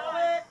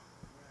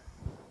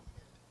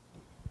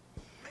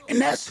 And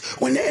that's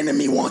when the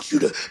enemy wants you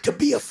to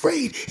be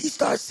afraid. He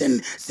starts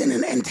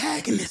sending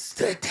antagonists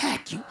to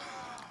attack you.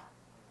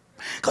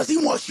 Because he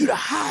wants you to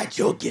hide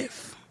your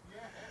gift.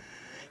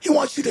 He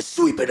wants you to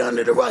sweep it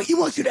under the rug. He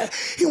wants you to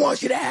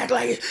act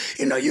like,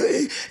 you know,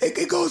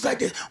 it goes like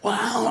this. Well,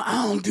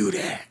 I don't do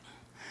that.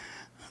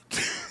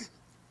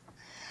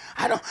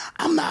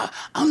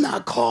 I'm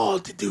not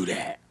called to do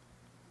that.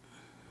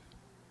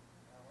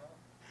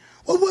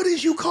 Well, what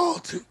is you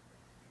called to?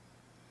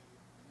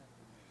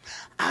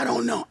 I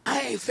don't know. I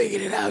ain't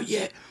figured it out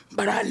yet,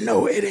 but I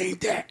know it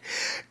ain't that.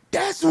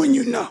 That's when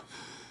you know.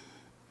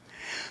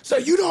 So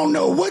you don't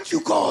know what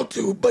you called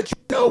to, but you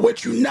know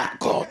what you're not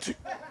called to.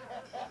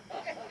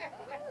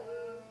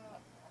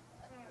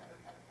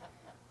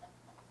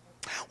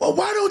 Well,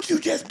 why don't you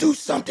just do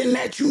something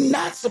that you're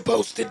not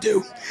supposed to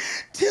do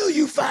till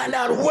you find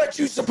out what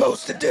you're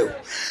supposed to do?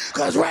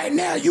 Because right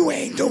now you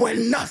ain't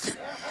doing nothing.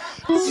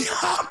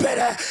 Y'all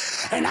better,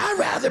 and I'd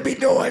rather be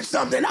doing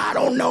something I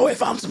don't know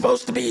if I'm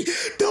supposed to be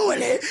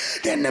doing it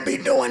than to be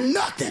doing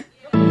nothing.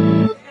 That's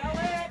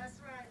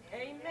right.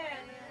 Amen.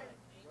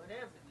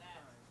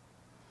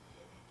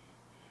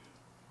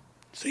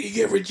 So you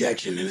get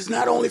rejection, and it's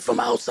not only from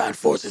outside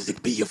forces, it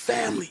could be your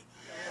family.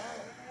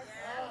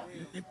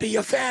 It be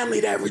your family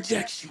that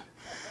rejects you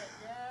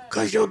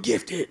because you're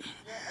gifted.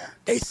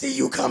 They see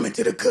you coming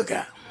to the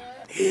cookout.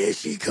 Here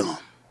she come.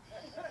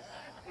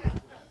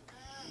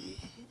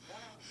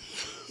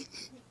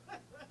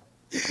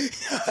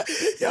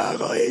 Y'all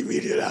gonna hate me,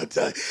 then I'll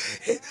tell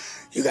you.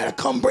 You gotta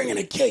come bringing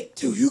a cake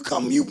too. You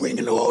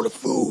bringing all the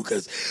food,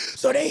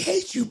 so they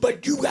hate you,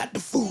 but you got the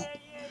food.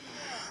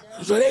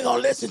 So they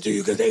gonna listen to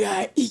you because they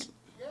gotta eat.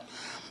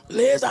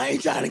 Liz, I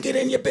ain't trying to get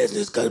in your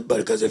business,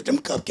 because if them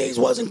cupcakes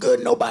wasn't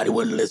good, nobody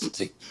wouldn't listen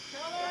to you.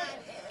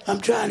 I'm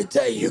trying to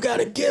tell you, you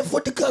got a gift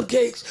with the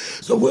cupcakes,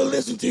 so we'll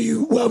listen to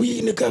you while we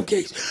eating the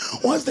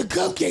cupcakes. Once the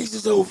cupcakes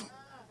is over,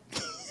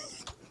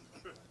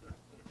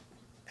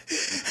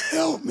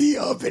 help me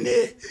up in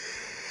there,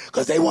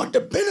 because they want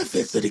the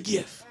benefits of the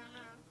gift.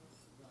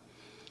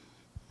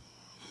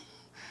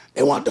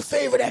 They want the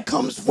favor that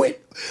comes with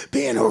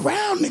being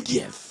around the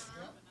gift.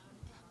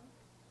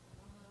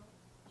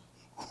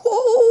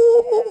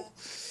 Ooh.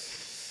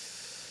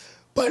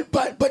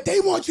 But they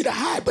want you to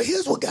hide. But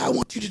here's what God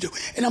wants you to do.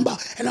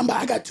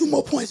 I got 2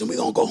 more points, and we're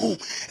gonna go home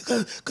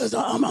because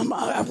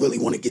I really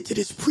want to get to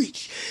this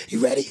preach. You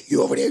ready?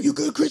 You over there? You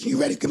good, Christian?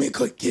 You ready? Give me a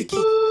quick kick.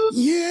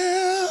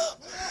 Yeah.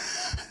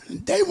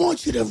 They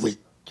want you to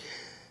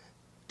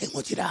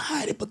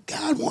hide it, but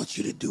God wants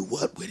you to do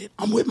what with it?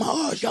 I'm with my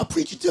R's. Y'all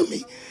preach it to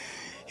me.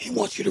 He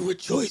wants you to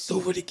rejoice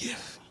over the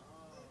gift.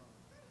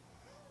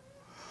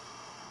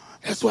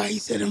 That's why he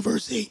said in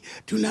verse 8,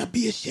 do not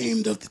be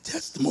ashamed of the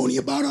testimony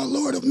about our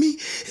Lord of me,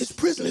 his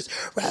prisoners.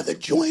 Rather,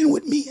 join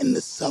with me in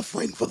the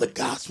suffering for the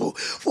gospel,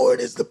 for it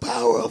is the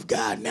power of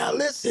God. Now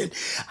listen,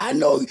 I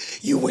know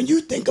when you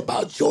think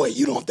about joy,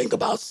 you don't think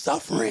about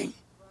suffering.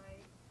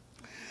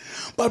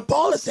 But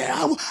Paul is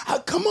saying,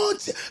 come on,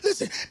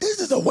 listen,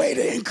 this is a way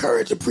to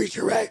encourage a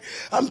preacher, right?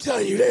 I'm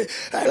telling you,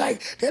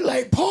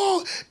 that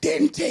Paul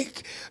didn't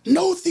take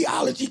no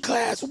theology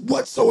class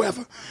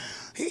whatsoever.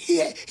 He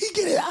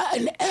get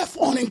an F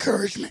on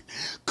encouragement.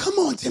 Come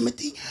on,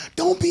 Timothy.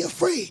 Don't be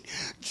afraid.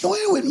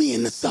 Join with me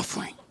in the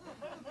suffering.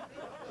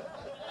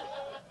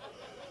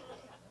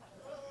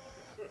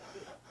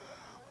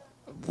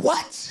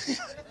 What?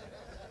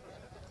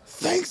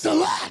 Thanks a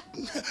lot.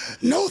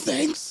 No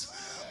thanks.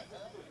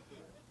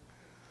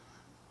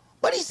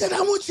 But he said,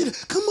 I want you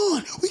to, come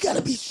on. We got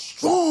to be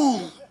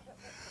strong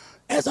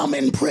as I'm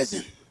in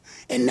prison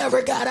and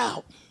never got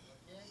out.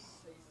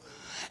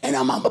 And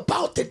I'm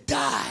about to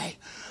die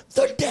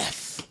the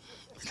death.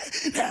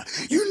 Now,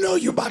 you know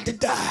you're about to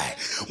die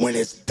when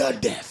it's the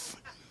death.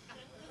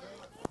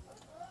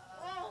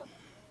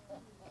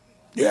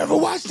 You ever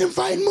watch them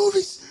fighting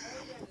movies?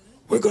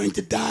 We're going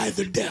to die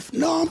the death.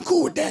 No, I'm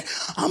cool with that.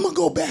 I'm going to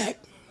go back.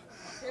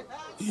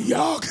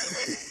 Y'all,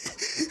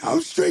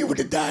 I'm straight with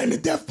the die and the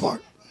death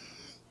part.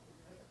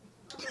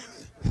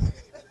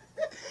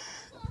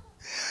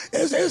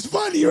 It's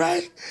funny,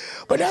 right?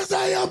 But that's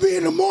how y'all be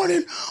in the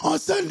morning on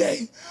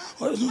Sunday.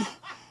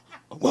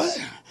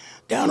 What?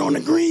 Down on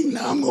the green?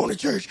 Nah, I'm going to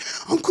church.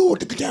 I'm cool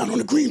with the down on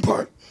the green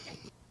part.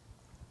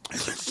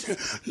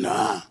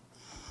 Nah.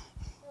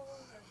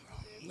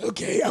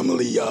 Okay, I'm gonna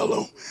leave y'all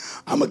alone.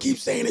 I'm gonna keep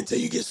saying it until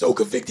you get so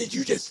convicted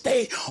you just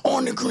stay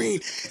on the green.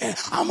 And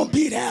I'm gonna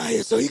be down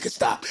here so he can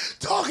stop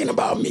talking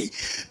about me.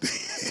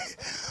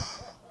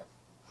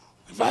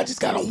 If I just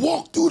gotta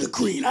walk through the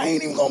green, I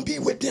ain't even gonna be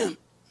with them.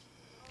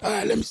 All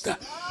right, let me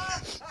stop.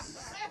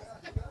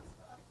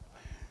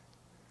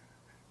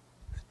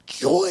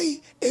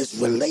 Joy is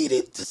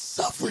related to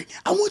suffering.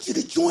 I want you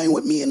to join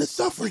with me in the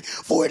suffering,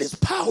 for it is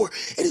power.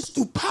 It is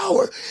through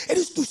power. It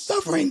is through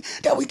suffering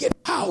that we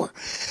get power.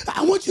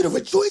 I want you to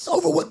rejoice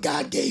over what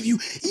God gave you,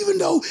 even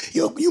though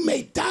you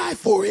may die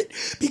for it,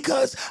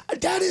 because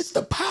that is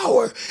the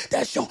power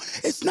that's shown.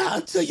 It's not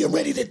until you're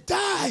ready to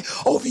die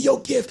over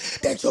your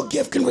gift that your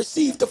gift can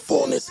receive the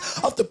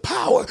fullness of the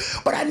power.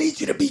 But I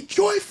need you to be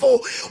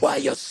joyful while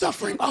you're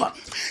suffering.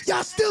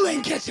 Y'all still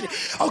ain't catching it.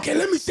 Okay,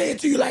 let me say it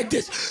to you like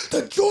this.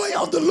 The joy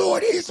of the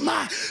Lord is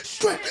my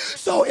strength.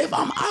 So if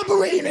I'm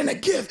operating in a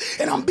gift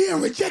and I'm being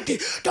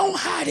rejected, don't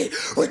hide it.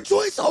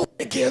 Rejoice over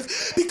the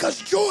gift, because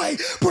joy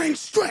brings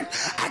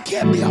strength. I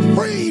can't be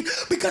afraid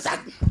because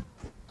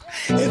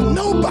if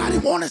nobody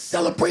want to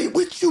celebrate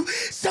with you,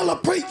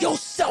 celebrate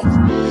yourself.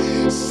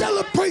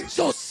 Celebrate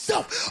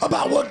yourself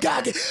about what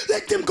God did.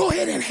 Let them go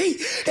ahead and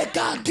hate that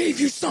God gave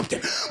you something.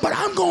 But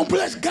I'm going to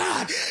bless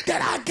God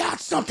that I got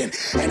something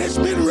and it's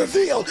been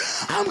revealed.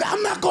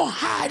 I'm not going to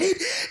hide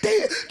it.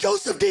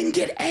 Joseph didn't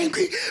get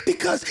angry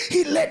because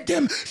he let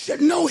them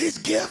know his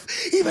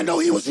gift, even though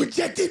he was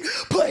rejected,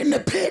 put in the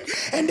pit,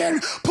 and then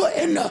put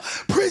in the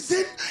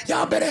prison.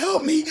 Y'all better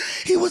help me.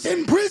 He was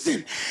in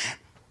prison.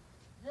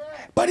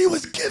 But he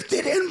was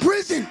gifted in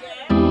prison.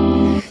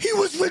 He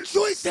was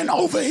rejoicing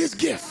over his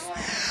gift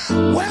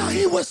while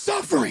he was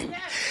suffering.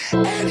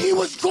 And he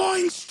was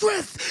drawing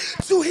strength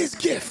to his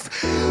gift.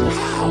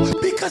 How?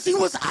 Because he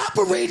was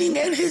operating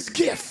in his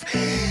gift.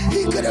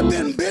 He could have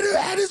been bitter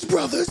at his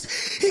brothers.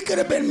 He could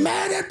have been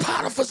mad at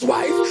Potiphar's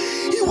wife.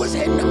 He was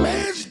in the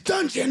man's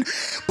dungeon,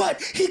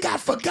 but he got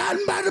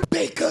forgotten by the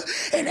baker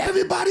and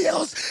everybody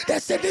else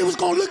that said they was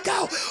going to look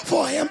out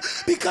for him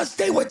because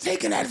they were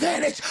taking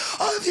advantage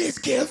of his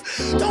gift.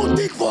 Don't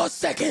think for a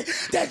second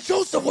that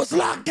Joseph was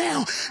locked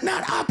down,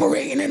 not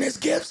operating in his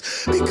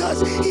gifts,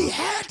 because he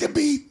had to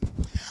be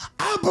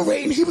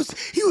operating. He would,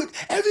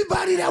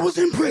 everybody that was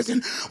in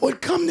prison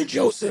would come to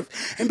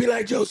Joseph and be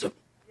like, Joseph,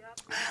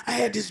 I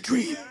had this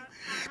dream.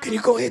 Can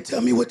you go ahead and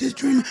tell me what this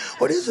dream is?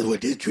 What is it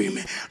with this dream,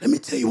 man? Let me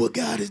tell you what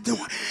God is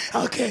doing.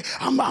 Okay,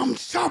 I'm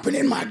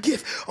sharpening my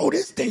gift. Oh,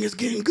 this thing is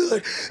getting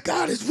good.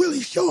 God is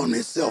really showing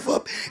himself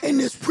up in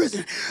this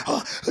prison.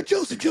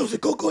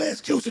 Joseph, go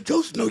ask Joseph.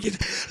 Joseph, no,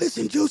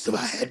 listen, Joseph,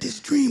 I had this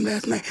dream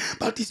last night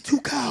about these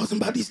two cows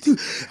and about these two.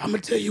 I'm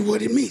going to tell you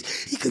what it means.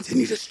 He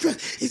continued to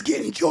stress. He's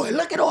getting joy.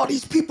 Look at all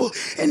these people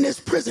in this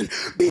prison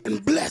being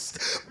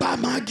blessed by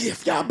my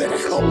gift. Y'all better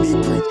help me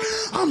preach.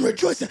 I'm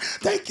rejoicing.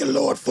 Thank you,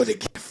 Lord, for the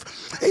gift.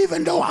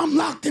 Even though I'm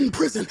locked in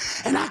prison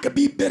and I could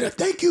be bitter,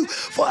 thank you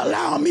for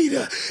allowing me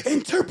to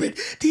interpret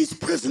these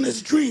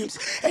prisoners' dreams.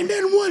 And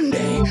then one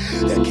day,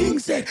 the king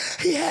said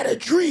he had a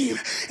dream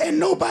and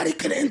nobody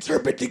could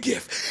interpret the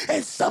gift.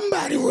 And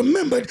somebody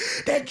remembered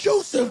that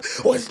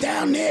Joseph was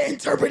down there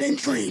interpreting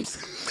dreams.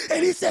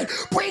 And he said,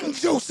 bring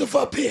Joseph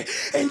up here.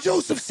 And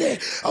Joseph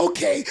said,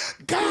 okay,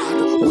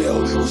 God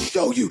will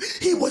show you.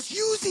 He was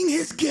using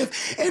his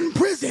gift in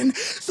prison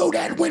so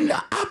that when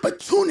the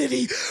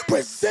opportunity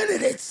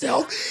presented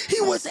itself,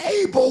 he was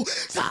able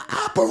to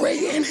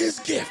operate in his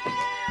gift.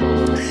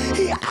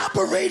 He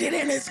operated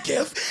in his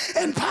gift,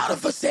 and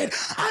Potiphar said,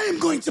 I am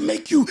going to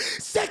make you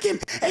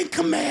second in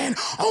command.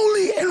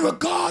 Only in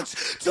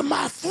regards to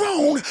my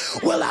throne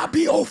will I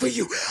be over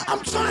you.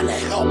 I'm trying to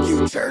help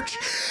you, church.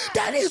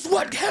 That is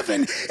what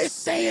heaven is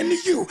saying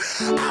to you.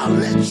 I'll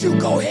let you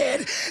go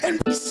ahead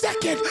and be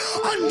second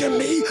under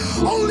me,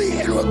 only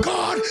in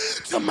regard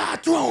to my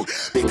throne,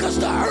 because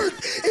the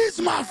earth is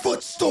my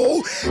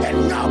footstool,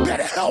 and y'all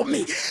better help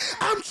me.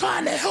 I'm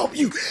trying to help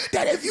you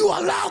that if you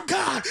allow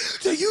God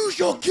to use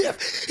your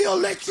gift, he'll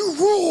let you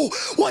rule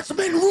what's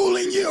been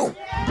ruling you.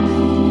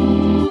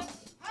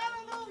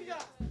 Hallelujah.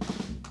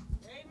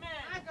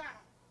 Amen.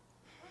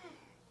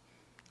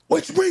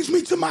 Which brings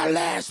me to my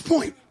last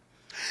point.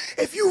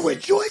 If you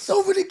rejoice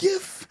over the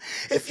gift,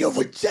 if you're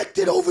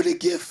rejected over the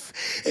gift,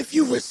 if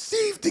you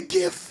receive the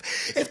gift,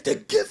 if the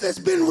gift has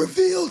been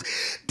revealed,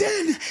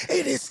 then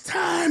it is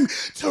time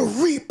to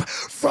reap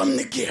from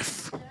the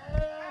gift.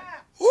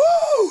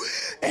 Woo!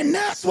 And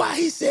that's why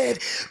he said,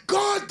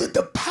 guard the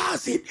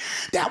deposit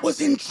that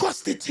was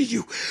entrusted to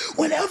you.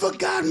 Whenever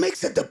God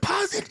makes a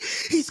deposit,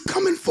 he's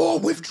coming for a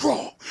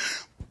withdrawal.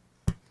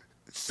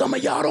 Some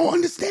of y'all don't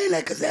understand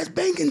that because that's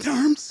banking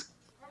terms.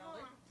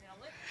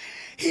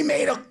 He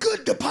made a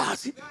good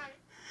deposit.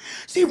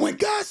 See, when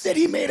God said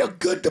he made a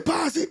good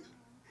deposit,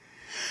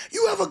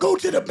 you ever go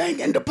to the bank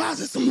and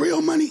deposit some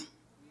real money?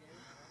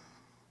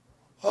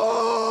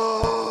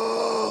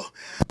 Oh,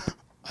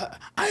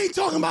 I ain't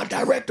talking about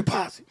direct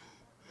deposit.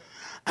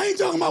 I ain't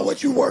talking about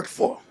what you worked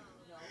for.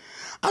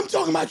 I'm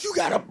talking about you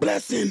got a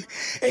blessing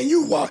and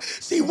you walk.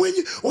 See, when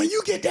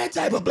you get that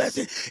type of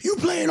blessing, you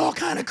playing all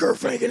kind of Kurt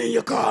Franklin in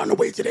your car on the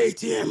way to the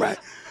ATM, right?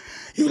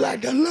 You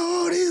like, the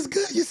Lord is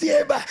good. You see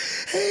everybody,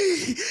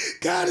 hey,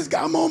 God has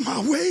got me on my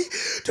way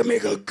to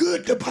make a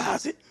good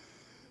deposit.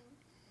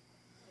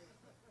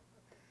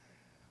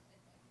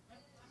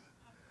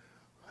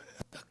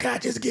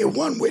 God just get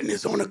one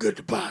witness on a good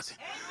deposit.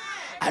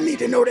 I need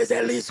to know there's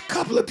at least a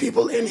couple of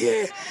people in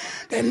here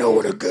that know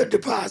what a good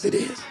deposit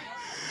is.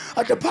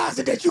 A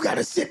deposit that you got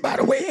to sit by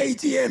the way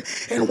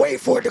ATM and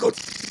wait for it to go.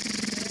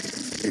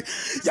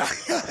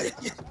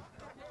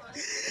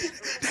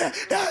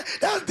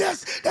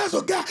 That's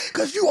what God,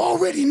 because you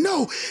already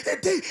know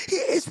that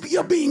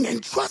you're being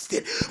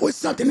entrusted with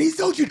something. He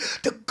told you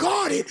to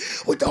guard it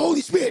with the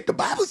Holy Spirit. The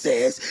Bible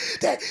says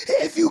that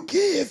if you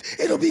give,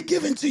 it'll be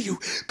given to you.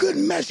 Good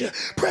measure,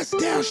 pressed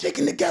down,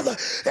 shaken together.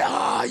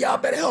 Y'all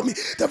better help me.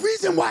 The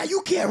reason why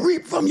you can't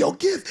reap from your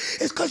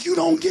gift is because you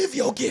don't give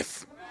your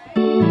gift.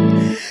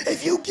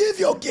 If you give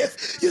your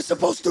gift, you're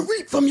supposed to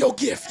reap from your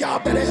gift. Y'all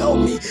better help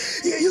me.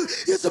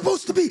 You're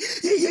supposed to be,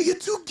 you're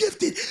too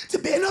gifted to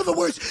be, in other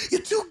words,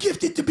 you're too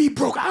gifted to be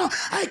broke.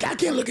 I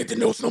can't look at the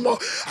notes no more.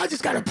 I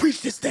just got to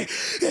preach this thing.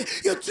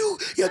 You're too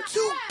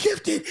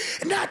gifted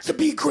not to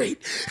be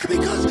great.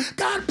 Because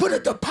God put a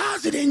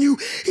deposit in you.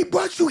 He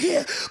brought you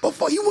here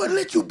before. He wouldn't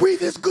let you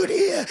breathe his good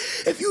air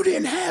if you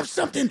didn't have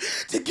something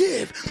to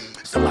give.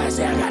 Somebody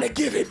say, I got to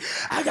give it.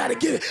 I got to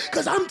give it.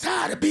 Because I'm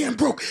tired of being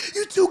broke.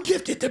 You too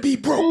gifted to be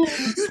broke.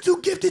 You too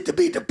gifted to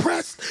be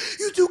depressed.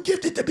 You too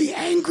gifted to be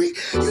angry.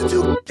 You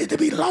too gifted to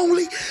be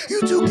lonely.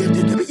 You too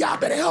gifted to be, y'all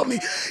better help me.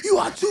 You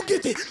are too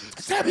gifted.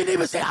 Tap your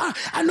neighbor and say,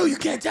 I know you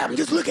can't tap him.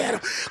 Just look at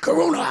him.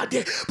 Corona out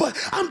there. But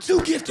I'm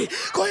too gifted.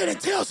 Go ahead and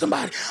tell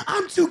somebody,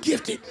 I'm too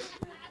gifted.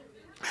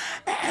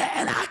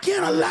 And I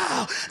can't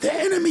allow the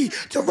enemy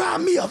to rob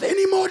me of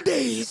any more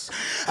days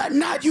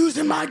not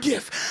using my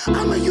gift.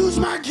 I'm going to use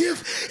my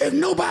gift if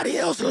nobody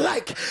else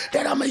like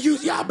that. I'm going to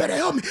use. Y'all better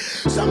help me.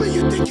 Some of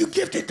you think you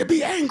gifted to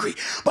be angry,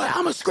 but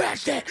I'm going to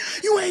scratch that.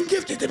 You ain't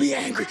gifted to be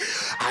angry.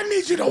 I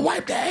need you to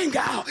wipe the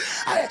anger out.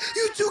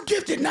 You too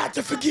gifted not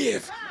to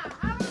forgive.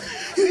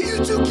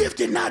 You too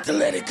gifted not to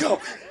let it go.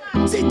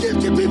 See,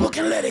 gifted people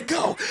can let it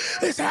go.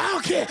 They say, I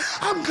don't care.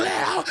 I'm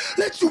glad I'll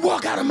let you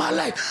walk out of my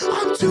life.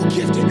 I'm too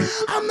gifted.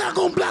 I'm not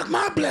going to block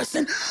my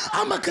blessing.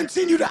 I'm going to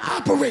continue to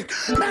operate.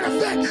 Matter of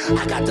fact,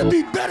 I got to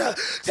be better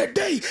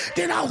today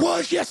than I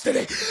was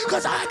yesterday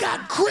because I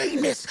got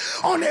greatness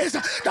on the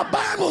inside. The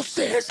Bible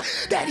says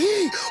that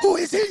he who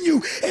is in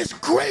you is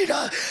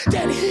greater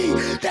than he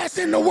that's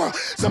in the world.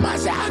 Somebody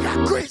say, I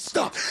got great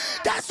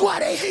stuff. That's why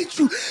they hate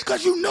you,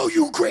 because you know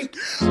you great.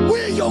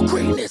 Wear your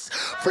greatness.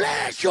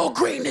 Flash your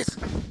greatness.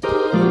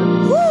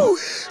 Woo!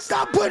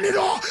 Stop putting it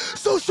on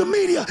social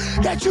media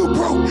that you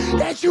broke,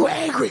 that you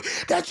angry,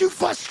 that you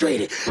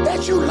frustrated,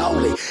 that you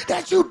lonely,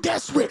 that you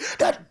desperate.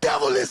 The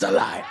devil is a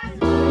liar.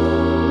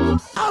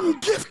 I'm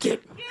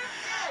gifted.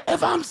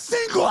 If I'm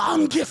single,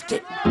 I'm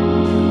gifted.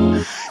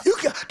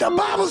 The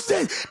Bible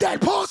says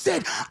that Paul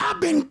said, I've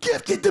been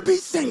gifted to be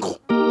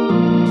single.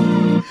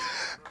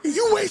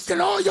 You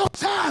wasting all your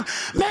time,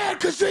 man,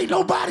 because there ain't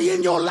nobody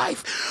in your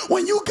life.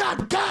 When you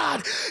got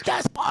God,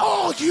 that's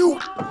all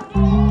you.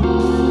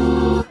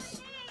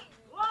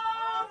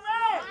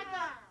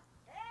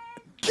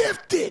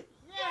 Gifted.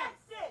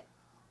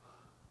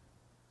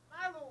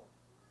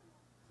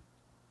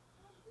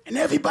 And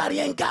everybody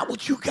ain't got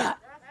what you got.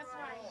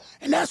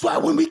 And that's why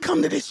when we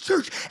come to this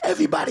church,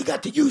 everybody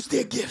got to use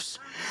their gifts.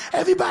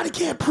 Everybody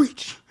can't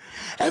preach.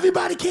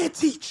 Everybody can't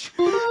teach.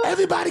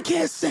 Everybody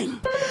can't sing.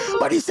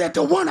 But he said,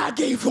 to one I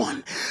gave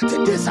one.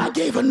 To this I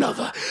gave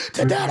another.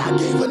 To that I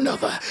gave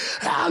another.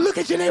 I look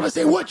at your neighbor and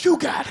say, what you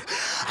got?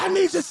 I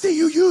need to see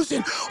you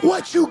using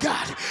what you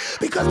got.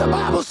 Because the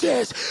Bible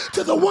says,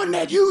 to the one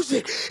that used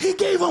it, he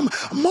gave him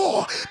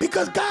more.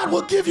 Because God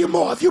will give you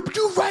more. If you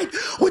do right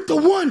with the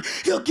one,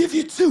 he'll give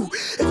you two.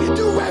 If you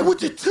do right with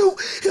the two,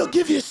 he'll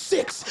give you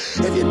six.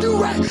 If you do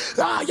right,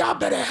 y'all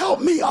better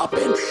help me up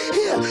in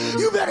here.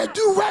 You better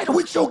do right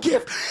with your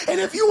gift. And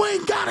if you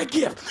ain't got a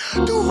gift,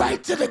 do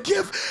right to the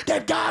gift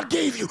that God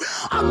gave you.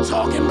 I'm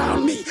talking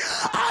about me.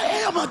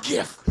 I am a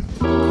gift.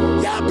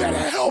 Y'all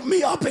better help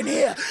me up in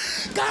here.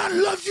 God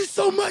loves you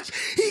so much,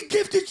 he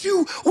gifted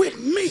you with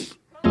me.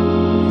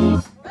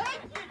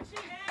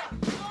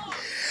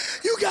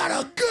 You got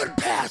a good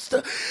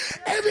pastor.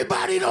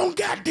 Everybody don't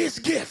got this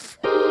gift.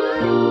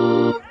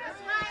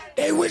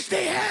 They wish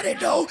they had it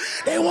though.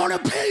 They want to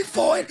pay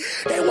for it.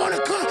 They want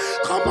to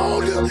come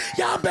on, dude.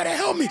 Y'all better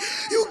help me.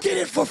 You get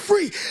it for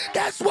free.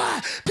 That's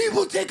why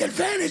people take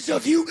advantage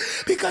of you,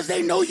 because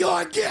they know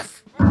you're a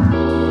gift.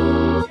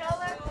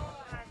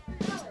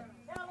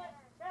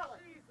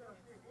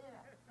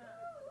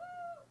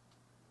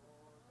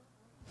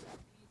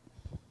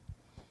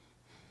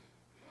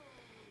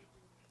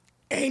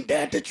 Ain't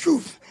that the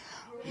truth?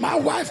 My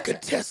wife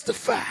could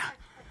testify.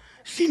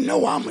 She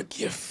know I'm a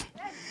gift.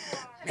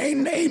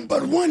 Ain't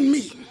but one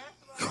me.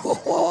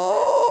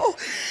 Oh,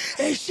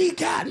 and she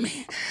got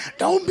me.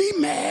 Don't be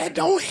mad.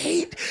 Don't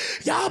hate.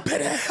 Y'all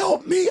better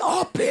help me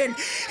up in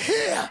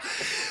here.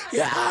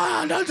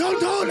 Yeah,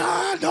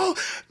 don't.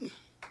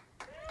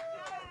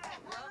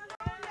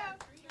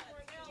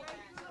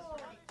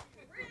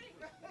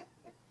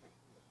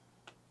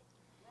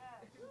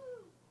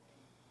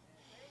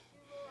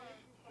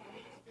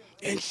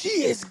 And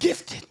she is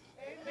gifted.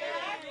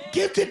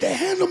 Gifted to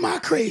handle my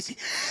crazy.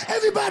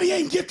 Everybody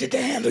ain't gifted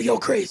to handle your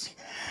crazy.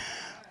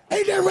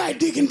 Ain't that right,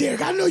 Deacon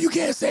Derek? I know you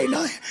can't say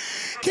nothing.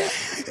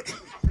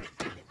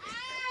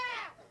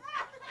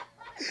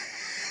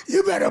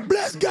 You better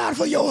bless God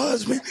for your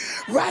husband.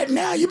 Right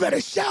now, you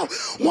better shout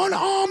 1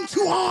 arm,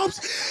 2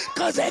 arms,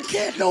 because there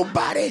can't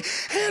nobody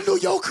handle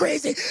your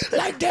crazy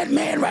like that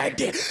man right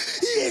there.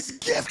 He is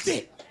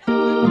gifted.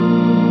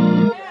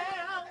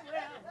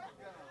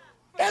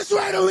 That's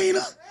right,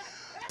 Alina.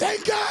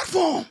 Thank God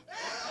for him.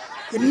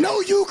 You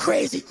know you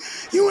crazy.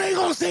 You ain't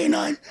gonna say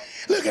nothing.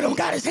 Look at him,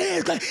 got his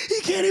hands like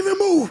he can't even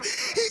move.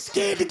 He's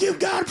scared to give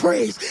God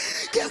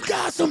praise. Give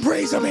God some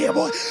praise up here,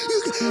 boy.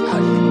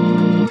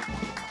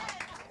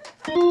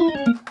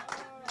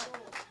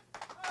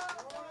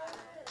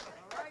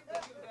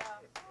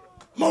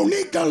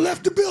 Monique done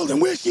left the building.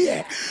 Where's she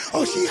at?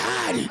 Oh, she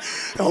hiding.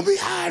 Don't be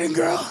hiding,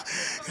 girl.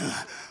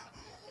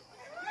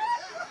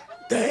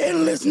 The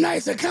endless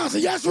nights of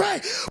counsel. That's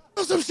right.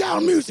 Put some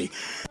shout music.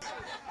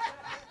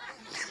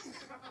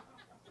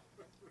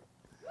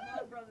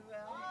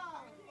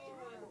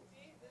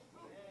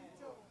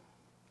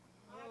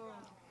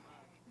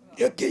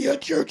 Your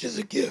church is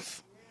a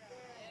gift.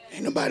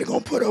 Ain't nobody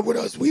gonna put up with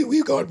us.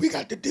 We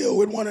got to deal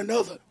with one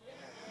another.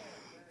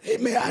 Hey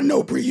man, I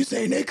know, Bree, you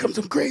saying there come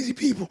some crazy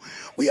people.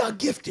 We are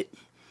gifted.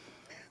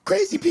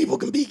 Crazy people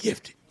can be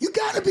gifted. You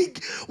gotta be,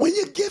 when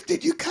you're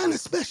gifted, you're kind of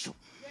special.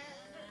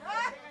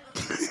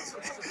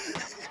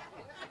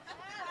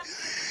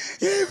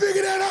 You ain't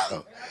figure that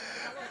out.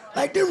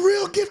 Like the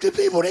real gifted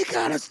people, they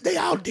kind of stay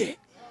out there.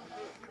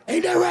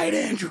 Ain't that right,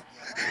 Andrew?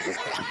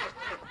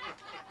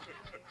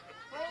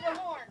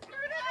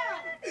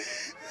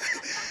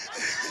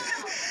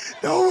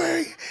 Don't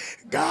worry.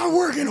 God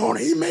working on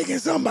it. He making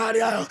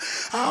somebody, I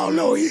don't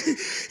know, he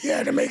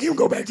had to make him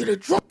go back to the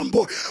drawing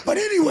board. But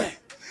anyway,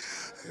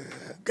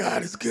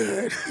 God is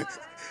good.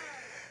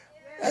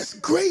 That's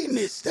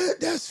greatness.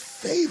 That's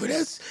favor.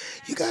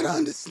 You got to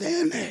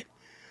understand that.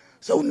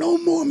 So no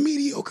more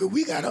mediocre.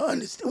 We got to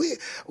understand.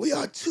 We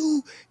are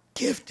too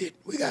gifted.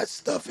 We got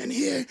stuff in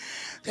here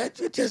that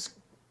just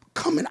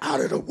coming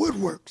out of the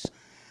woodworks.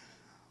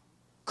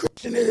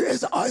 Christian,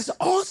 it's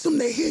awesome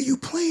to hear you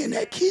playing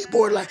that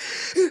keyboard. Like,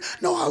 you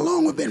know how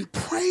long we've been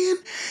praying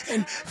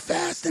and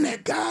fasting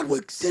that God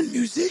would send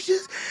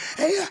musicians?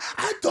 And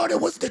I thought it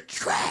was the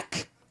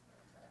track.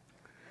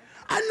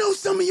 I know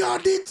some of y'all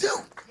did too.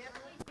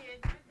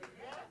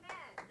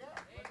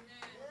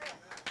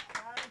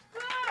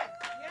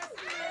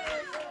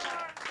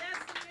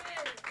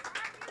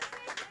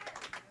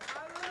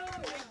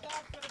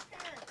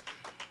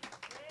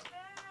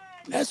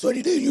 That's what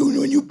he did.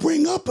 When you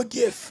bring up a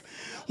gift,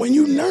 when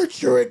you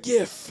nurture a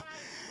gift,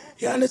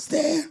 you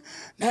understand?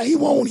 Now he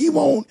won't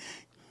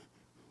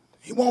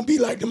be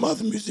like them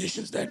other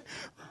musicians that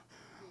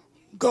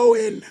go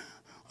in.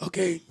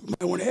 Okay, you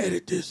might want to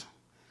edit this.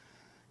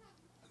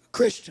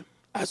 Christian,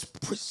 I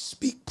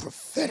speak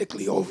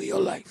prophetically over your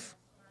life.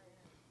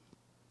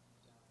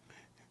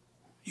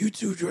 You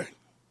too, Dre,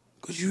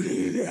 because you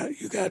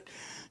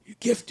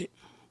gifted,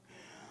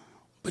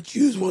 but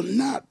you will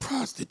not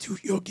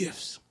prostitute your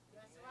gifts.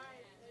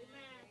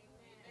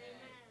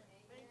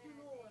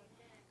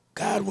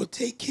 God will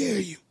take care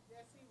of you.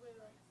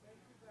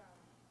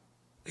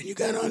 And you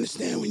got to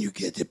understand, when you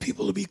get the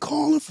people to be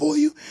calling for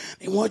you,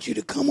 they want you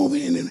to come over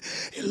here and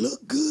it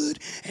look good.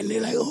 And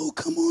they're like, oh,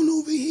 come on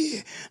over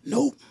here.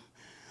 Nope.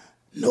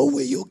 Know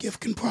where your gift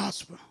can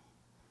prosper.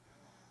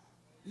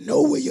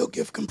 Know where your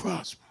gift can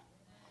prosper.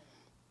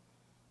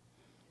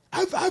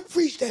 I've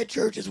preached at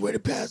churches where the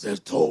pastor has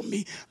told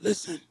me,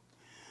 listen,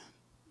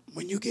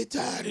 when you get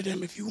tired of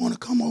them, if you want to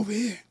come over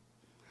here.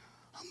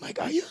 I'm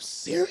like, are you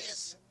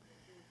serious?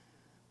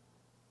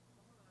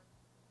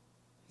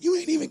 You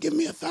ain't even give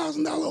me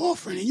 $1,000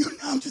 offering, and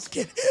I'm just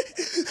kidding.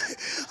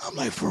 I'm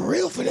like, for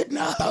real, for that?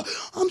 Nah,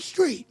 I'm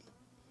straight.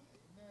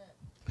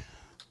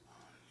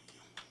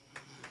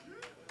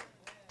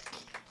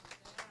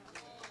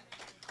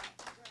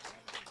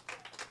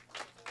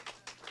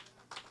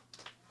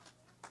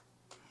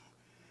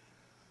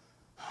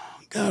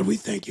 God, we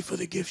thank you for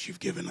the gifts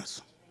you've given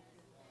us.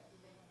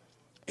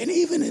 And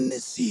even in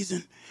this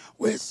season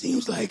where it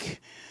seems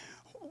like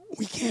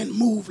we can't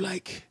move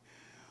like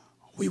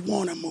we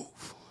want to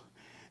move,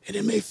 and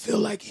it may feel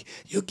like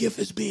your gift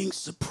is being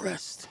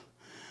suppressed,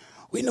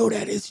 we know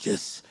that it's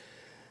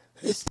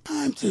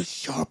time to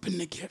sharpen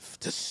the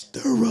gift, to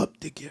stir up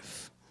the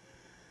gift.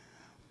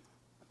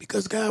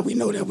 Because God, we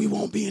know that we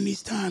won't be in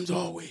these times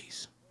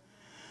always.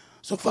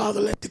 So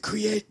Father, let the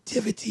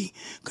creativity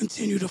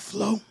continue to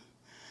flow.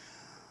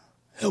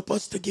 Help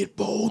us to get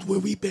bold where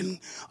we've been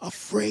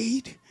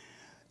afraid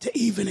to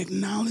even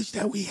acknowledge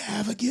that we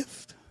have a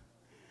gift.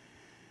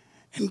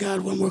 And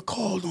God, when we're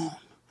called on,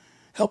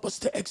 help us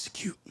to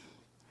execute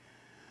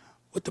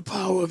with the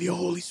power of your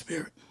Holy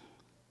Spirit.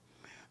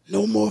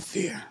 No more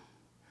fear,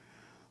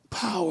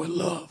 power,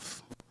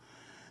 love,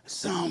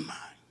 sound mind.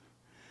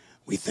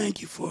 We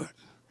thank you for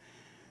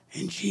it.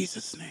 In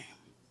Jesus' name,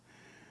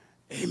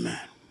 amen.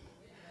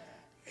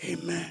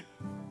 Amen.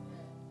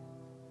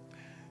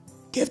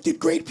 Gifted,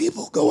 great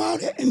people, go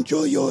out and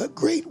enjoy your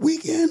great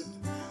weekend.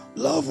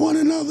 Love one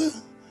another.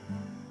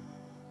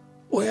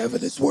 Wherever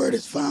this word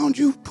has found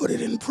you, put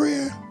it in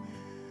prayer.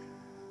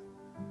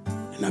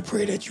 And I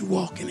pray that you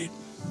walk in it.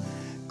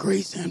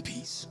 Grace and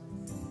peace.